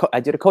I did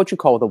a coaching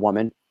call with a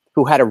woman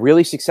who had a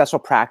really successful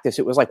practice.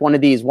 It was like one of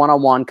these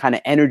one-on-one kind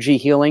of energy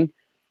healing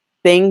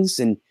things.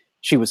 And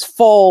she was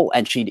full,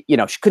 and she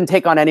couldn't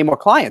take on any more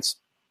clients.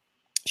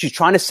 She's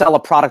trying to sell a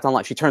product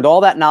online. She turned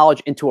all that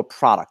knowledge into a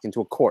product,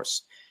 into a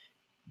course.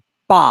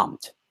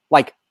 Bombed,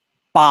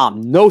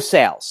 no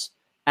sales.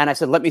 And I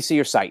said, let me see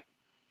your site.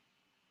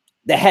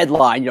 The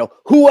headline,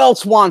 who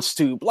else wants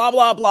to, blah,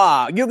 blah,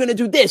 blah. You're going to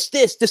do this,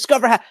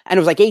 discover how. And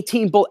it was like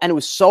 18 and it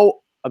was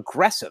so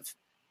aggressive.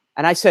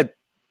 And I said,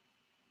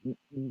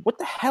 what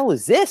the hell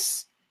is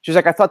this? She was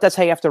like, I thought that's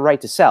how you have to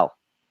write to sell.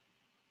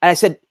 And I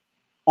said,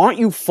 aren't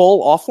you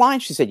full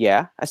offline? She said,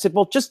 yeah. I said,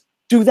 well, just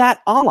do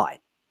that online.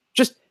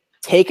 Just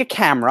take a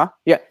camera,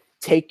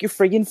 take your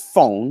friggin'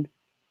 phone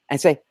and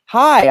say,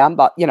 hi, I'm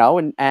about,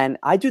 and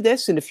I do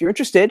this. And if you're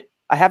interested,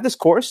 I have this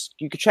course.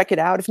 You could check it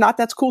out. If not,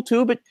 that's cool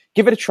too, but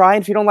give it a try.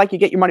 And if you don't like, you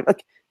get your money.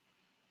 Like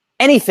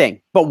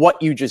anything but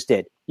what you just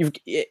did.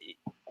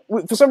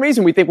 For some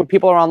reason, we think when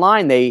people are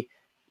online, they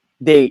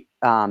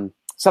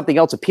something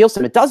else appeals to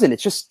them. It doesn't.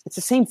 It's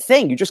the same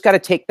thing. You just got to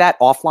take that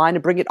offline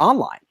and bring it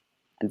online,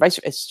 and vice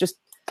versa. It's just,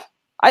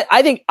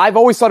 I think I've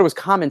always thought it was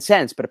common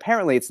sense, but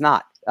apparently it's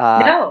not.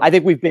 No. I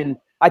think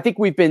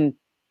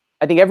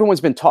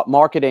everyone's been taught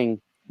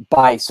marketing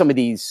by some of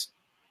these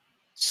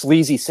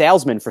sleazy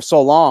salesmen for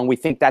so long. We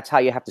think that's how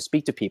you have to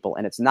speak to people,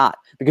 and it's not.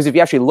 Because if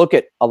you actually look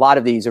at a lot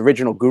of these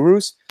original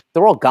gurus,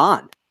 they're all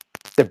gone.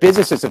 Their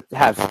businesses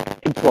have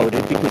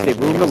imploded because they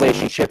ruin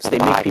relationships. They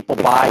make people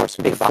buy.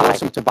 They force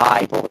them to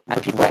buy.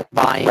 And people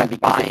buying because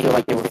they feel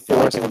like they were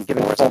forced and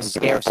given false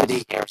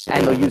scarcity.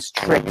 And they'll use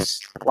tricks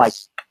like,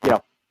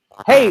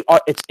 hey,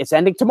 it's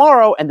ending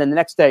tomorrow. And then the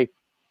next day,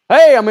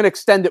 hey, I'm going to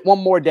extend it one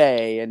more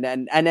day. And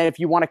then if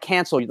you want to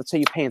cancel, let's say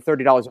you're paying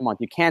 $30 a month.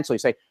 You cancel. You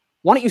say,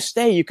 why don't you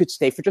stay? You could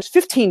stay for just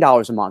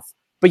 $15 a month.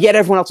 But yet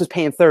everyone else is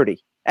paying $30.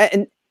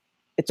 And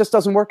it just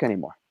doesn't work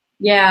anymore.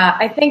 Yeah,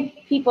 I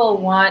think people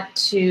want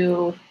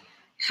to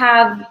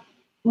have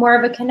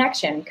more of a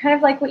connection, kind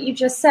of like what you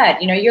just said.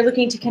 You're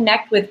looking to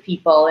connect with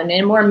people in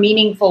a more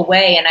meaningful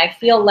way. And I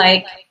feel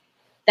like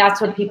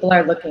that's what people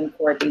are looking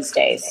for these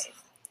days.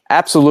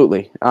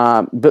 Absolutely.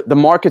 The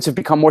markets have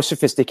become more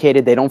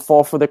sophisticated. They don't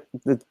fall for the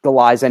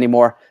lies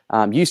anymore.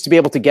 You used to be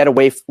able to get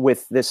away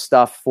with this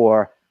stuff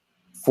for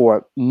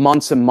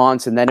months and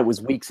months, and then it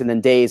was weeks and then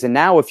days. And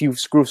now if you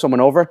screw someone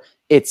over,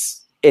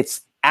 it's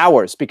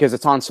hours, because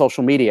it's on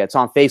social media, it's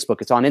on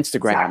Facebook, it's on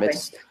Instagram.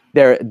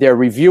 Exactly. They're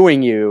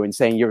reviewing you and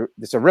saying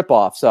it's a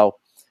ripoff. So,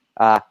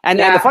 and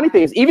the funny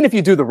thing is, even if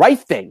you do the right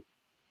thing,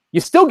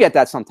 you still get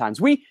that sometimes.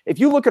 If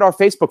you look at our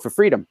Facebook for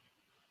Freedom,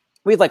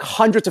 we have like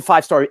hundreds of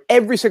 5-star.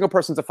 Every single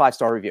person's a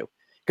 5-star review,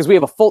 because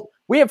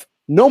we have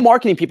no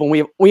marketing people.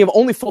 And we have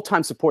only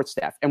full-time support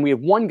staff, and we have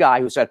one guy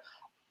who said,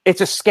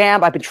 it's a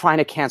scam. I've been trying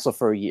to cancel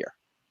for a year.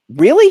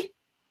 Really?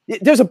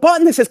 There's a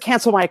button that says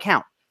cancel my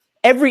account.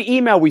 Every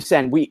email we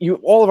send,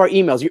 all of our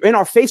emails, you're in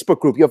our Facebook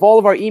group, you have all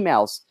of our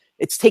emails.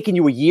 It's taken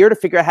you a year to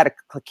figure out how to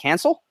click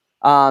cancel.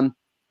 And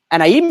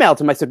I emailed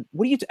him. I said,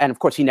 what do you do? And of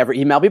course, he never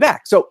emailed me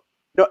back. So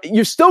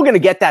you're still going to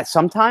get that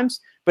sometimes.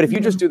 But if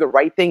you just do the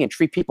right thing and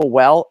treat people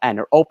well and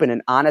are open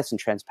and honest and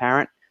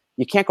transparent,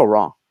 you can't go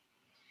wrong.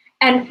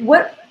 And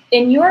what,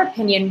 in your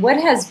opinion,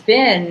 has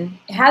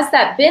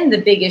that been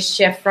the biggest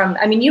shift from,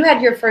 you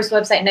had your first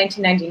website in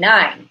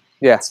 1999.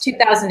 Yeah. It's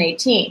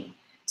 2018.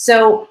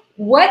 So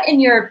what, in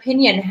your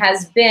opinion,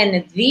 has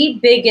been the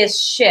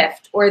biggest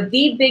shift or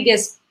the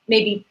biggest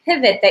maybe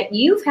pivot that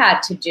you've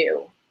had to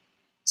do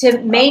to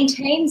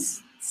maintain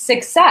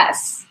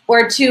success,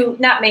 or to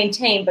not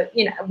maintain, but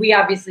we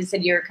obviously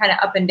said you're kind of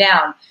up and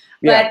down.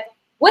 Yeah. But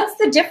what's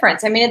the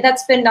difference? I mean,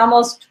 that's been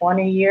almost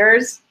 20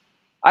 years.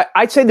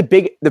 I'd say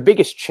the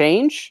biggest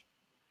change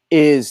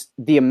is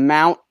the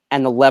amount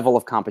and the level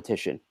of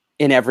competition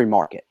in every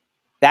market.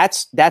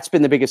 That's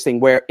been the biggest thing,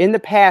 where in the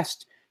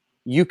past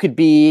you could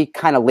be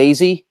kind of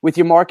lazy with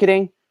your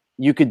marketing.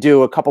 You could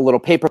do a couple little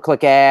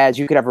pay-per-click ads.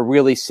 You could have a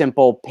really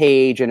simple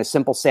page and a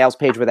simple sales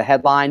page with a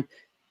headline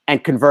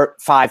and convert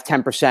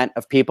 5-10%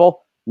 of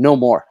people. No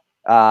more.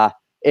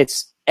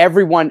 It's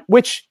everyone,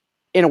 which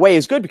in a way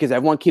is good because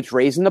everyone keeps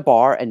raising the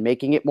bar and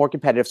making it more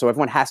competitive. So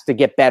everyone has to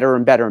get better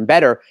and better and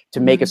better to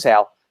make a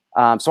sale.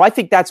 So I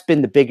think that's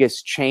been the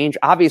biggest change.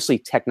 Obviously,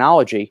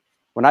 technology.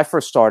 When I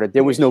first started,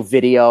 there was no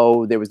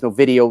video. There was no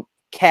video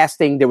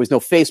casting. There was no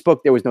Facebook.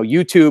 There was no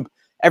YouTube.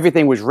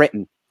 Everything was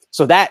written.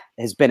 So that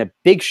has been a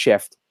big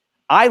shift.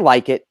 I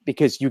like it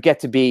because you get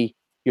to be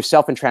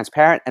yourself and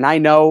transparent. And I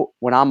know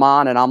when I'm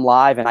on and I'm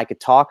live and I could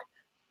talk,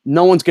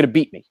 no one's going to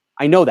beat me.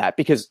 I know that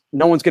because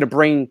no one's going to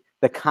bring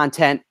the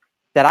content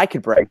that I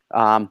could bring,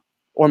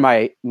 or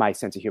my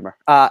sense of humor.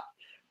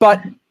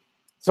 But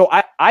so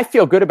I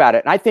feel good about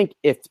it. And I think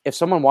if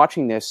someone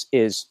watching this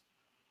is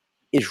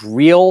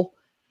real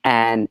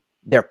and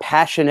they're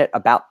passionate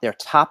about their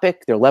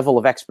topic, their level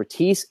of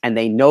expertise, and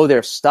they know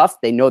their stuff,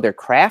 they know their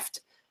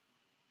craft,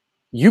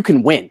 you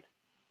can win.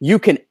 You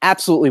can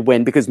absolutely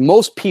win because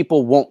most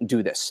people won't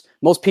do this.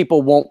 Most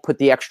people won't put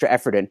the extra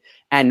effort in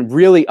and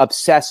really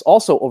obsess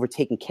also over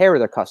taking care of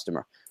their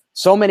customer.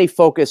 So many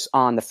focus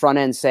on the front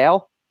end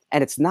sale,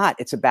 and it's not.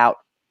 It's about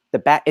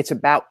it's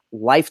about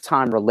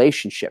lifetime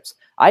relationships.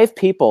 I have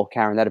people,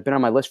 Karen, that have been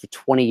on my list for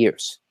 20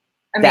 years.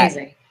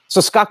 Amazing.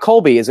 So Scott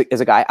Colby is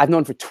a guy I've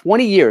known for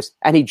 20 years,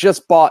 and he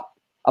just bought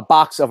a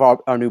box of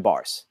our new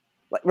bars,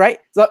 right?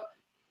 So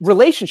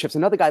relationships,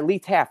 another guy, Lee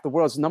Taft, the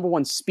world's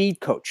 #1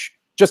 speed coach,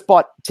 just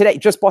bought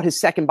his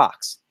second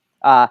box.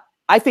 I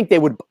think they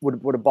would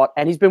have bought,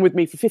 and he's been with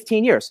me for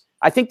 15 years.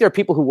 I think there are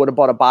people who would have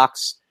bought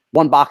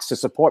one box to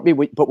support me,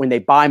 but when they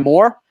buy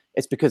more,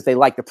 it's because they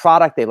like the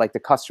product, they like the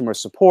customer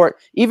support.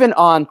 Even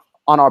on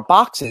our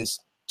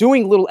boxes,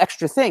 doing little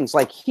extra things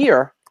like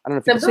here. I don't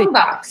know if you can see. The boom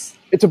box.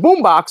 It's a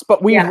boom box,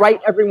 but we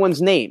write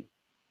everyone's name.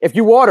 If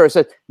you order, it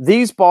says,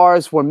 these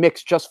bars were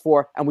mixed just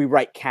for, and we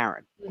write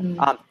Karen.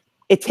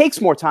 It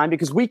takes more time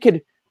because we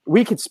could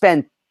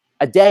spend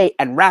a day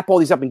and wrap all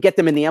these up and get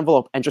them in the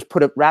envelope and just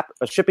wrap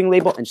a shipping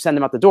label and send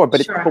them out the door.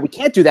 But but we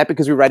can't do that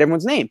because we write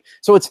everyone's name.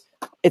 So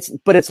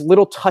it's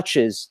little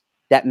touches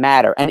that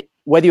matter. And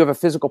whether you have a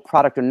physical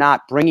product or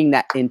not, bringing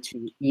that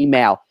into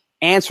email,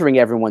 answering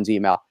everyone's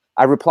email.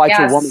 I replied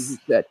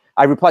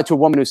to a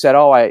woman who said,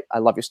 "Oh, I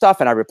love your stuff."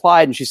 And I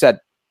replied, and she said,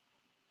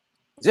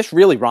 "Is this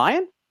really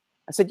Ryan?"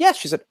 I said, "Yes."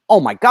 She said, "Oh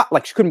my God,"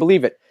 like she couldn't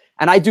believe it.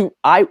 And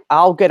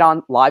I'll get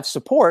on live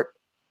support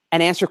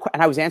and answer.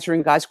 And I was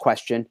answering a guy's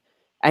question,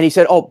 and he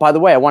said, "Oh, by the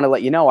way, I want to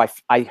let you know,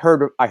 I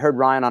heard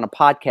Ryan on a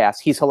podcast.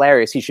 He's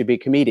hilarious. He should be a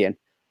comedian."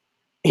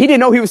 He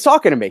didn't know he was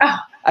talking to me. Oh,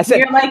 I said,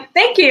 "You're like,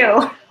 thank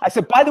you." I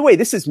said, "By the way,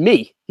 this is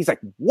me." He's like,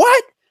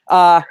 "What?"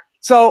 And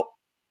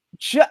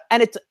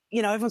it's,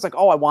 everyone's like,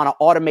 "Oh, I want to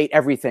automate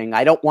everything.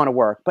 I don't want to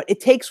work." But it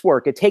takes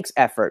work. It takes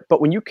effort.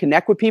 But when you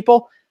connect with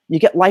people, you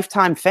get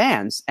lifetime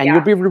fans and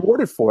you'll be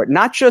rewarded for it.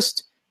 Not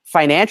just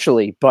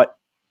financially, but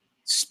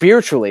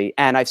spiritually.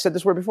 And I've said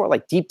this word before,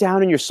 like deep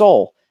down in your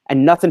soul,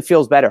 and nothing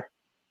feels better.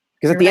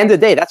 Because at the end of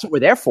the day, that's what we're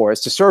there for, is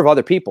to serve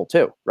other people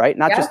too, right?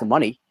 Not just the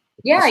money.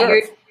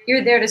 Yeah,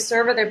 you're there to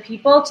serve other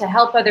people, to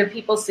help other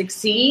people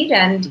succeed.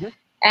 And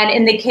and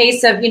in the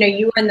case of,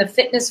 you were in the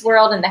fitness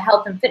world and the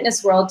health and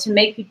fitness world, to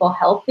make people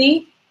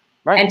healthy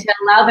and to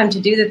allow them to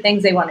do the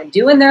things they want to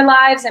do in their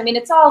lives. I mean,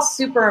 it's all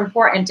super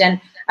important. And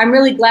I'm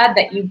really glad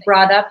that you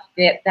brought up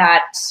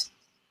that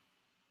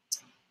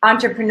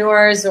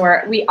entrepreneurs,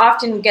 or we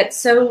often get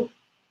so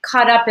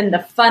caught up in the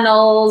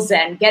funnels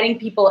and getting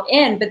people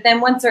in, but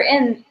then once they're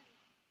in,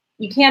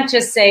 you can't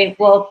just say,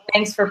 "Well,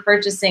 thanks for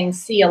purchasing,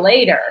 see you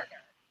later."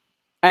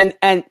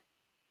 And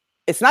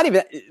it's not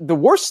even the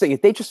worst thing is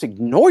they just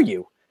ignore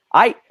you.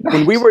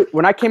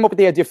 When I came up with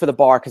the idea for the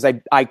bar, because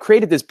I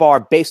created this bar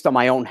based on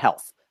my own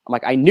health. I'm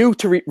like, I knew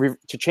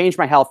to change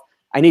my health,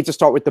 I need to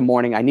start with the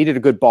morning. I needed a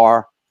good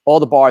bar. All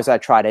the bars I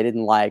tried, I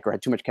didn't like or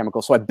had too much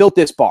chemicals. So I built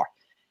this bar.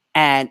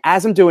 And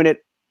as I'm doing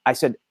it, I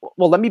said,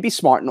 well, let me be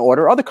smart and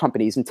order other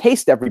companies and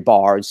taste every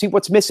bar and see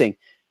what's missing.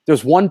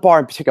 There's one bar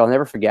in particular I'll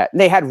never forget. And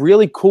they had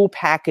really cool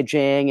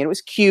packaging and it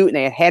was cute and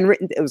they had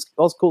handwritten, it was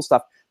all this cool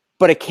stuff.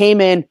 But it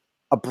came in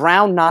a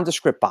brown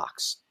nondescript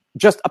box,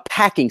 just a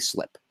packing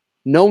slip,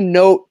 no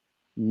note,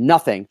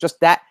 nothing, just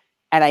that.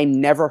 And I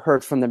never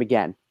heard from them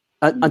again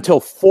until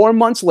 4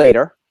 months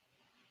later.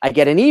 I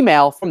get an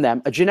email from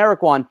them, a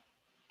generic one.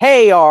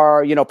 Hey,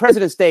 our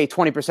President's Day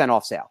 20%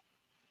 off sale.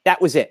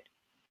 That was it.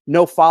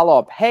 No follow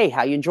up. Hey,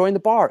 how you enjoying the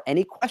bar?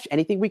 Any question?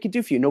 Anything we could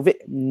do for you? No,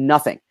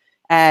 nothing.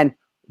 And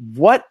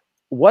what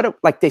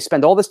like they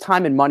spend all this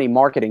time and money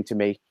marketing to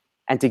me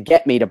and to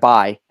get me to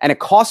buy, and it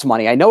costs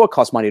money. I know it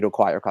costs money to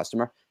acquire a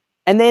customer,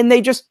 and then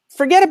they just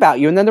forget about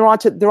you, and then they're on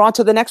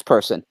to the next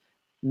person.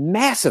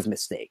 Massive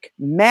mistake.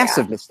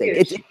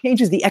 It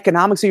changes the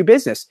economics of your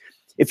business.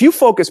 If you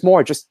focus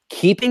more just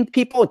keeping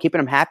people and keeping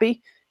them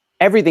happy,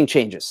 everything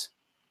changes.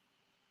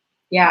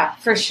 Yeah,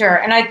 for sure.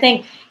 And I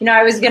think,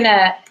 I was going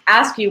to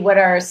ask you what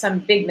are some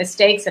big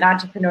mistakes that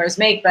entrepreneurs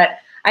make, but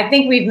I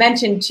think we've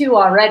mentioned two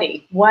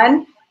already.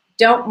 One,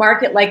 don't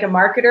market like a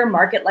marketer,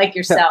 market like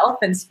yourself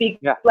and speak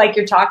like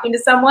you're talking to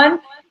someone.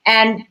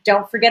 And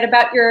don't forget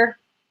about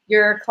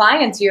your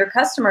clients, your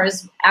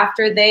customers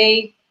after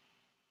they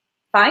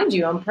find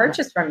you and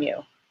purchase from you.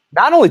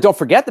 Not only don't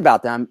forget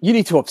about them, you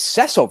need to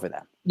obsess over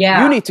them.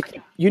 Yeah. You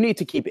need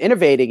to keep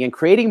innovating and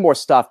creating more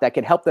stuff that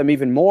can help them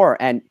even more.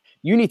 And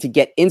you need to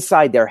get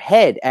inside their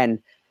head. And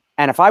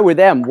if I were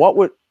them, what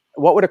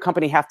would a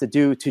company have to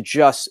do to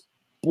just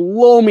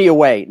blow me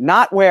away?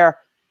 Not where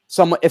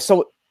if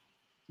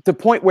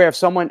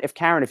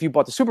Karen, if you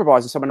bought the super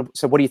bars and someone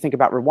said, what do you think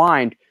about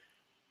Rewind?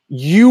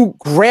 You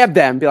grab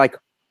them, be like,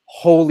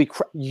 holy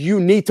crap, you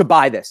need to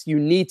buy this. You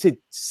need to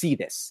see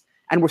this.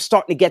 And we're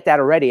starting to get that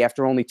already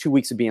after only 2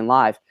 weeks of being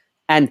live.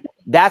 And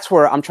that's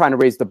where I'm trying to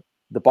raise the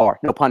bar,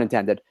 no pun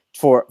intended,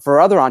 for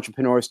other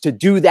entrepreneurs to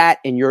do that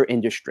in your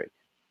industry.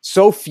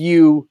 So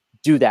few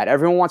do that.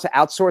 Everyone wants to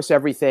outsource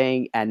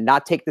everything and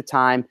not take the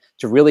time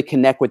to really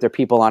connect with their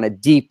people on a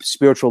deep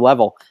spiritual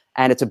level.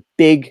 And it's a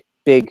big,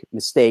 big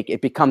mistake.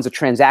 It becomes a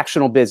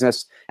transactional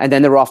business, and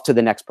then they're off to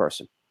the next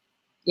person.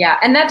 Yeah,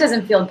 and that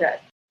doesn't feel good.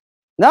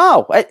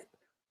 No,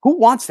 who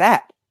wants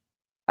that?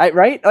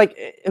 Right? Like,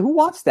 who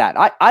wants that?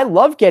 I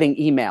love getting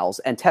emails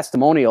and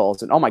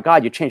testimonials and, oh my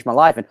God, you changed my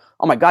life. And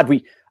oh my God,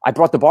 I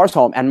brought the bars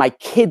home and my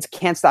kids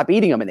can't stop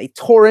eating them and they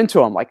tore into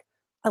them. Like,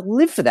 I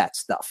live for that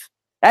stuff.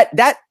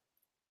 That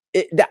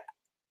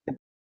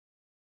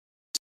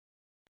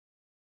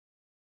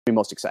be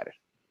most excited.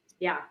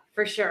 Yeah,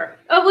 for sure.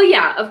 Oh, well,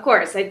 yeah, of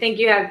course. I think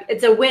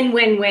it's a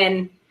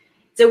win-win-win.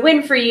 It's a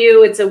win for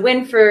you. It's a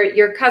win for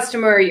your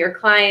customer, your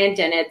client,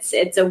 and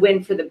it's a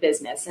win for the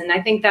business. And I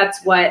think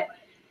that's what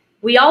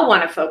we all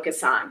want to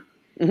focus on.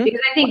 Mm-hmm.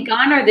 Because I think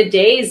gone are the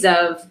days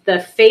of the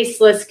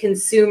faceless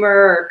consumer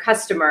or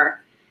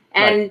customer.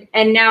 And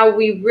now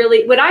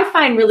what I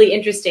find really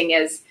interesting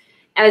is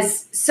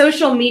as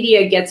social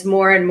media gets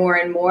more and more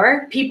and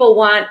more, people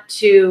want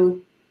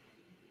to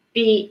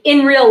be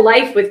in real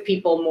life with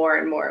people more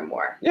and more and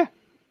more. Yeah,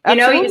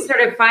 absolutely. You're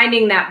sort of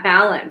finding that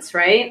balance,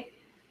 right?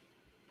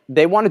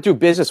 They want to do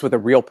business with a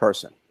real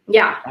person.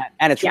 Yeah.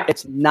 And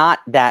it's not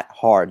that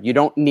hard. You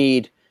don't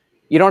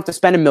have to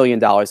spend $1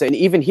 million. And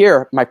even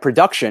here, my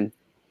production,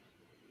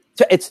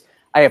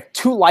 I have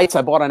 2 lights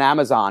I bought on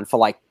Amazon for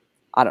like,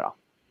 I don't know,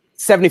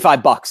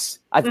 $75.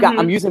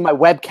 I'm using my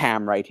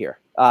webcam right here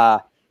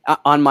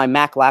on my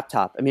Mac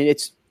laptop. I mean,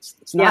 it's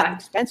not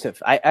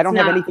expensive. I don't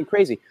have anything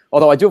crazy.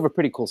 Although I do have a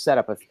pretty cool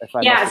setup. If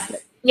I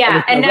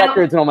and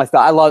records and all my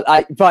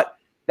stuff. But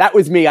that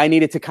was me. I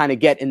needed to kind of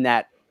get in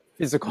that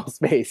physical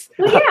space.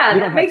 Well, yeah,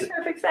 that makes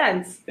perfect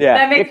sense. Yeah,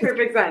 that makes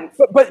perfect sense.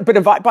 But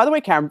by the way,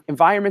 Karen,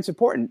 environment's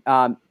important.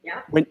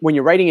 When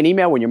you're writing an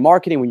email, when you're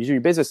marketing, when you're doing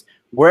your business,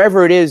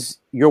 wherever it is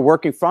you're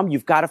working from,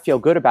 you've got to feel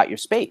good about your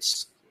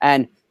space.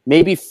 And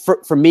maybe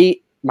for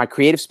me, my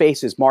creative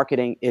space is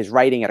marketing, is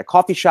writing at a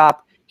coffee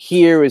shop.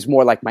 Here is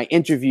more like my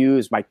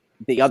interviews,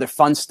 the other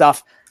fun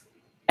stuff.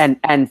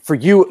 And for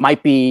you, it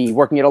might be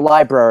working at a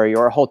library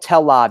or a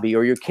hotel lobby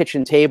or your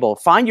kitchen table.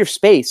 Find your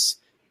space.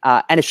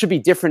 And it should be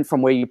different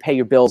from where you pay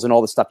your bills and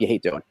all the stuff you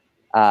hate doing.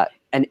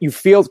 And you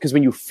feel, because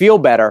when you feel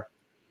better,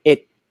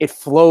 it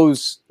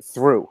flows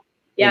through.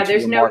 Yeah,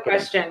 there's no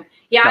question.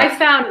 Yeah, right. I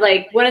found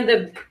like one of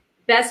the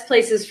best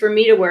places for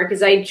me to work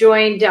is I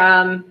joined,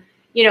 I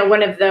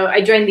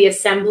joined the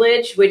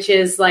Assemblage, which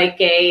is like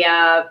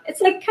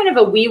it's like kind of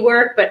a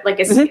WeWork, but like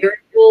a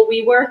spiritual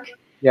WeWork.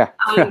 Yeah.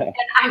 And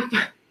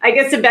I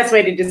guess the best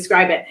way to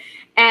describe it.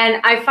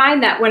 And I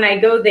find that when I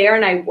go there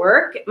and I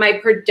work, my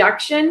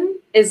production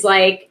is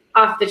like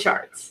off the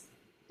charts.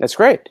 That's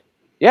great.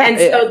 Yeah. And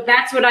so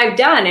that's what I've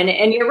done.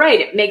 And you're right.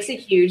 It makes a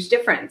huge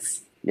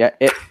difference. Yeah.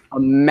 A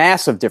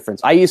massive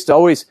difference.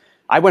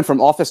 I went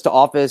from office to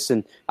office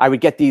and I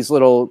would get these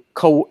little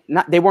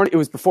it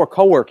was before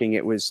co-working.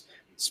 It was,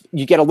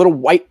 you get a little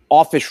white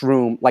office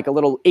room, like a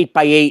little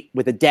 8x8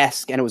 with a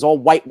desk, and it was all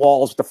white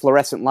walls with the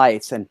fluorescent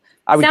lights. And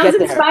I would Sounds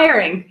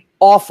inspiring.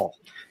 Awful.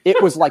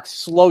 It was like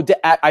slow.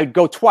 I'd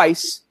go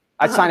twice.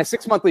 I'd sign a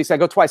 6-month lease. I'd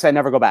go twice. I'd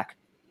never go back.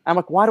 I'm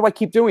like, why do I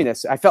keep doing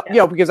this? I felt,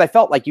 because I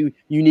felt like you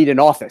need an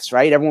office,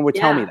 right? Everyone would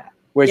tell me that.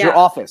 Where's your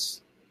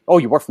office? Oh,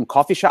 you work from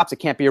coffee shops? It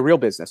can't be a real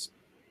business.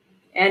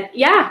 And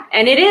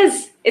and it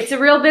is. It's a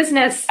real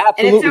business.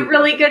 Absolutely. And it's a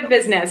really good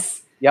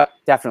business. Yep,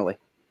 definitely.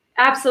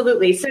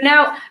 Absolutely. So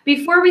now,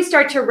 before we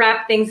start to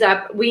wrap things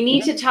up, we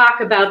need to talk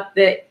about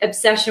the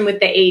obsession with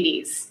the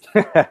 80s.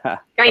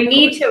 We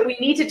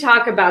need to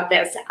talk about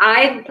this.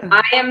 I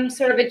am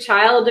sort of a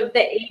child of the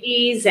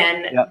 80s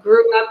and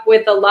grew up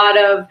with a lot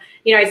of,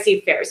 I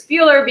see Ferris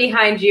Bueller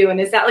behind you. And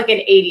is that like an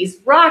 80s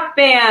rock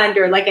band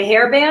or like a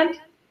hair band?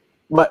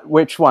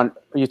 Which one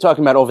are you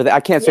talking about over there?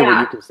 I can't say what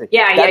you can say.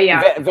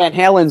 Yeah. Van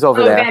Halen's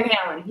over there. Van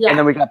Halen, yeah. And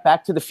then we got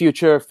Back to the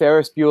Future,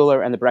 Ferris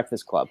Bueller, and The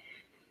Breakfast Club.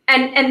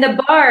 And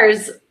the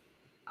bars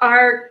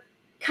are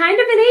kind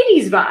of an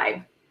 80s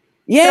vibe.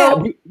 Yeah,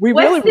 so we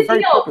really were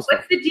very purposeful.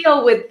 What's the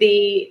deal with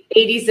the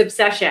 80s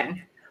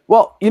obsession?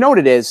 Well, you know what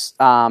it is.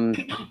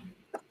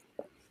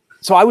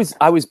 So I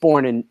was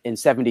born in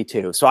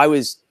 72. So I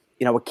was,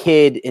 a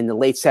kid in the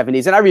late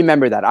 70s. And I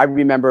remember that. I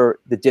remember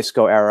the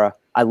disco era.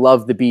 I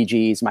love the Bee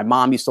Gees. My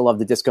mom used to love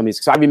the disco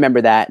music. So I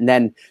remember that. And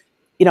then,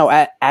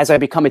 as I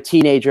become a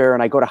teenager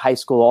and I go to high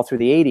school all through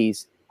the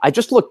 80s, I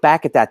just look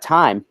back at that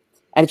time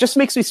and it just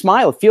makes me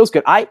smile. It feels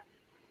good. I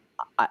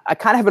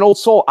kind of have an old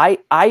soul.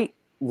 I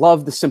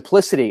love the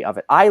simplicity of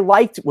it. I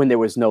liked when there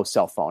was no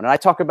cell phone. And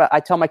I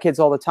tell my kids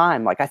all the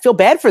time, like, I feel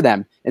bad for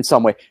them in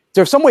some way.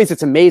 There are some ways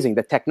it's amazing,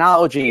 the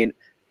technology. And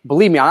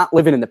believe me, I'm not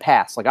living in the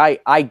past. Like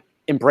I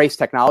embrace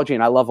technology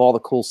and I love all the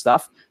cool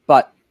stuff,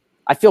 but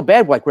I feel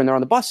bad like when they're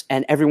on the bus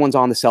and everyone's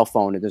on the cell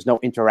phone and there's no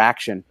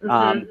interaction.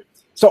 Mm-hmm.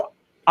 So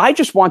I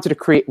just wanted to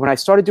create, when I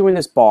started doing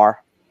this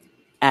bar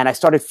and I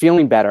started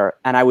feeling better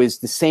and I was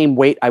the same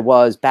weight I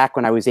was back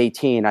when I was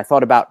 18, I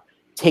thought about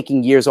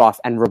taking years off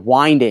and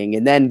rewinding.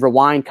 And then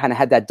rewind kind of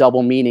had that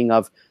double meaning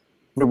of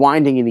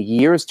rewinding in the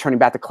years, turning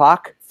back the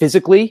clock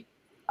physically,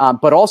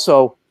 but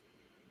also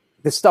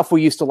the stuff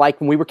we used to like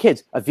when we were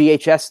kids, a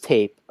VHS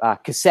tape,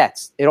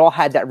 cassettes, it all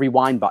had that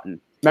rewind button.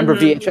 Remember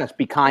VHS,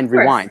 Be Kind,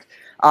 Rewind.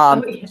 So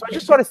I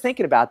just started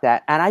thinking about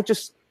that. And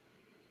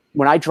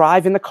when I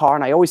drive in the car,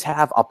 and I always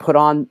have, I'll put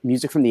on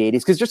music from the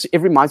 80s because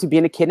it reminds me of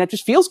being a kid and it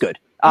just feels good.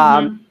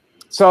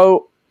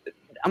 So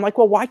I'm like,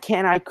 well, why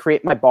can't I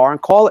create my bar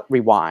and call it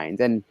Rewind?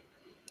 And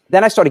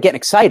then I started getting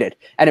excited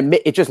and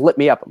it just lit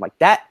me up. I'm like,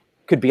 that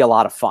could be a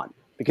lot of fun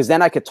because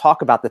then I could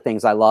talk about the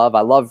things I love.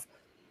 I love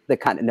the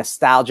kind of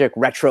nostalgic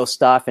retro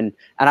stuff. And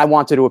I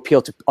wanted to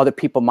appeal to other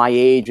people my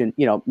age and,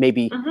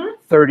 maybe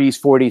 30s,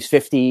 40s,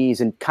 50s,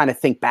 and kind of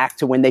think back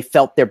to when they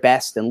felt their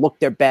best and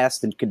looked their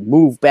best and could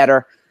move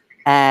better.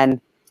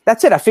 And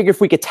that's it. I figure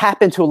if we could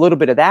tap into a little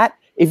bit of that,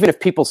 even if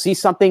people see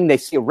something, they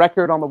see a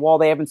record on the wall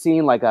they haven't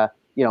seen, like a,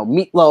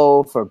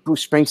 Meatloaf or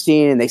Bruce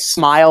Springsteen, and they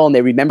smile and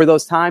they remember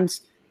those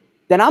times,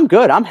 then I'm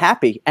good. I'm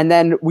happy. And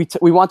then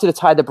we wanted to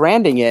tie the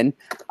branding in.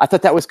 I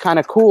thought that was kind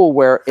of cool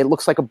where it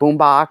looks like a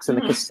boombox and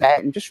a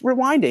cassette and just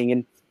rewinding.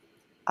 And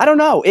I don't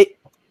know,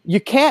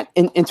 you can't,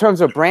 in terms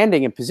of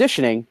branding and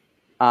positioning,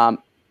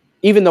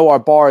 even though our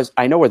bars,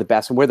 I know we're the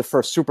best and we're the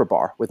first super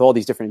bar with all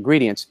these different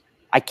ingredients,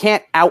 I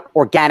can't out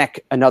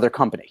organic another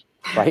company,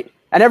 right?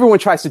 And everyone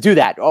tries to do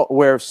that. Oh,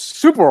 we're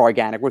super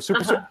organic. We're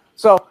super.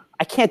 So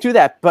I can't do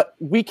that, but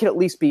we can at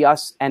least be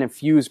us and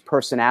infuse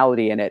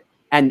personality in it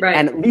and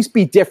at least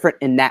be different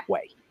in that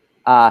way.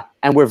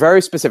 And we're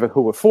very specific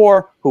who we're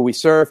for, who we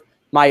serve.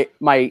 My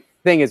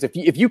thing is,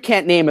 if you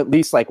can't name at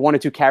least like one or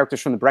two characters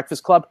from The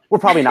Breakfast Club, we're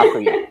probably not for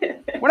you.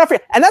 We're not for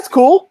you. And that's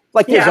cool.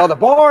 Like there's other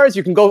bars.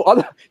 You can go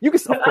of course you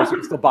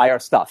can still buy our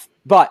stuff.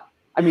 But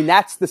I mean,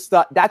 that's the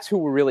stuff. That's who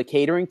we're really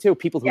catering to,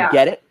 people who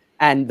get it.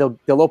 And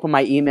they'll open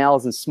my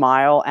emails and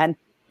smile. And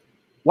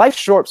life's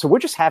short, so we're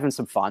just having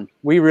some fun.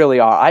 We really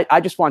are.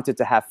 I just wanted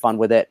to have fun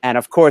with it. And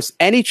of course,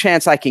 any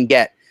chance I can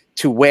get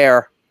to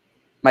wear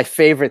my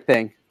favorite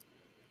thing,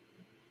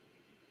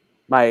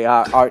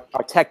 our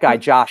tech guy,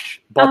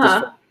 Josh, bought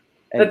this.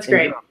 That's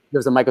great.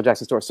 There's a Michael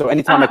Jackson store. So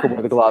anytime I could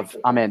wear the glove,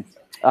 I'm in.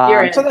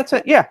 You're in. So that's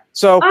it. Yeah.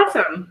 So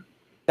awesome.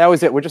 That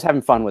was it. We're just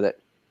having fun with it.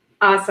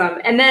 Awesome.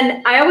 And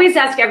then I always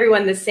ask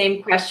everyone the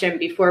same question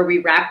before we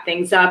wrap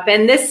things up.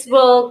 And this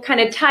will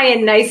kind of tie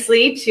in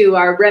nicely to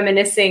our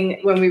reminiscing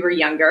when we were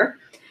younger.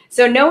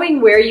 So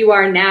knowing where you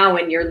are now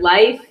in your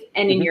life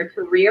and in your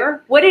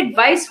career, what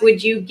advice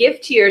would you give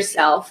to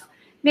yourself,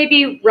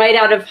 maybe right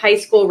out of high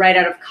school, right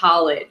out of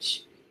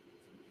college?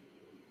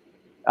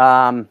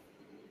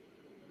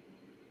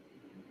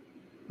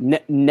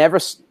 Never,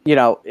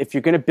 if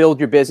you're going to build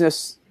your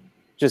business,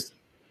 just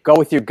go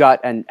with your gut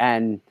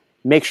and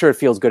make sure it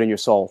feels good in your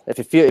soul.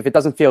 If it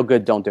doesn't feel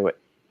good, don't do it.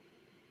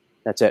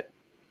 That's it.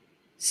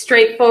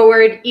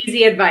 Straightforward,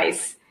 easy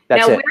advice.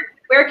 That's now, it.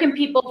 Where can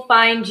people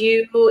find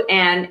you?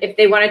 And if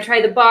they want to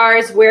try the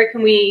bars, where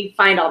can we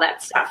find all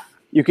that stuff?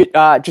 You could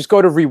just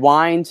go to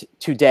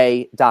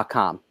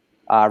rewindtoday.com.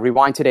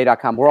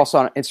 Rewindtoday.com. We're also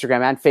on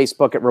Instagram and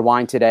Facebook at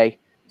Rewind Today.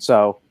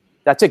 So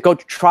that's it. Go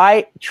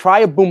try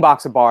a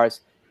boombox of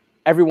bars.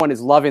 Everyone is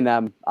loving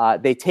them.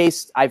 They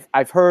taste.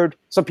 I've heard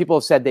some people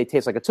have said they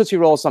taste like a Tootsie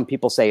Roll. Some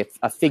people say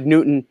a Fig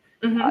Newton.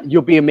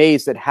 You'll be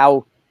amazed at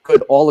how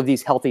good all of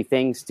these healthy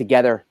things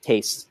together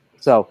taste.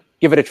 So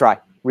give it a try.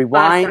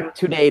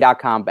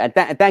 Rewindtoday.com. And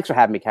thanks for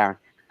having me, Karen.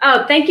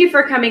 Oh, thank you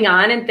for coming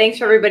on, and thanks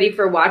for everybody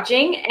for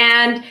watching.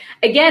 And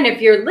again, if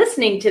you're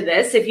listening to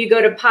this, if you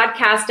go to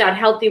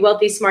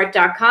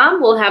podcast.healthywealthysmart.com,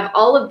 we'll have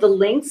all of the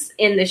links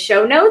in the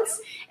show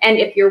notes. And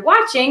if you're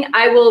watching,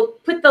 I will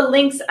put the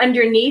links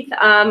underneath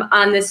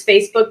on this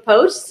Facebook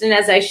post and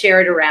as I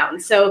share it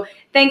around. So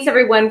thanks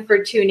everyone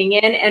for tuning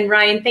in. And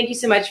Ryan, thank you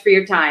so much for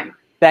your time.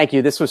 Thank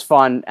you. This was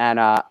fun.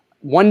 And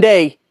one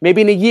day,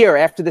 maybe in a year,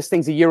 after this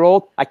thing's a year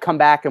old, I come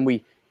back and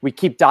we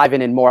keep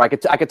diving in more. I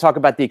could talk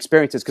about the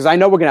experiences because I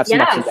know we're going to have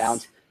some ups and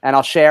downs, and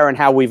I'll share and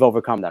how we've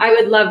overcome them. I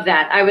would love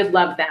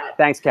that.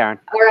 Thanks, Karen.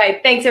 All right.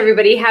 Thanks,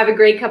 everybody. Have a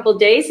great couple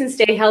days and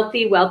stay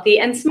healthy, wealthy,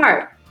 and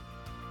smart.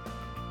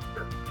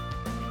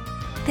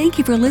 Thank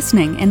you for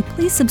listening, and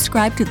please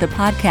subscribe to the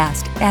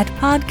podcast at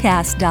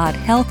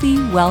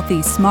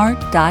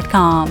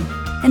podcast.healthywealthysmart.com.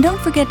 And don't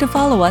forget to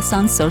follow us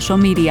on social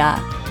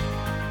media.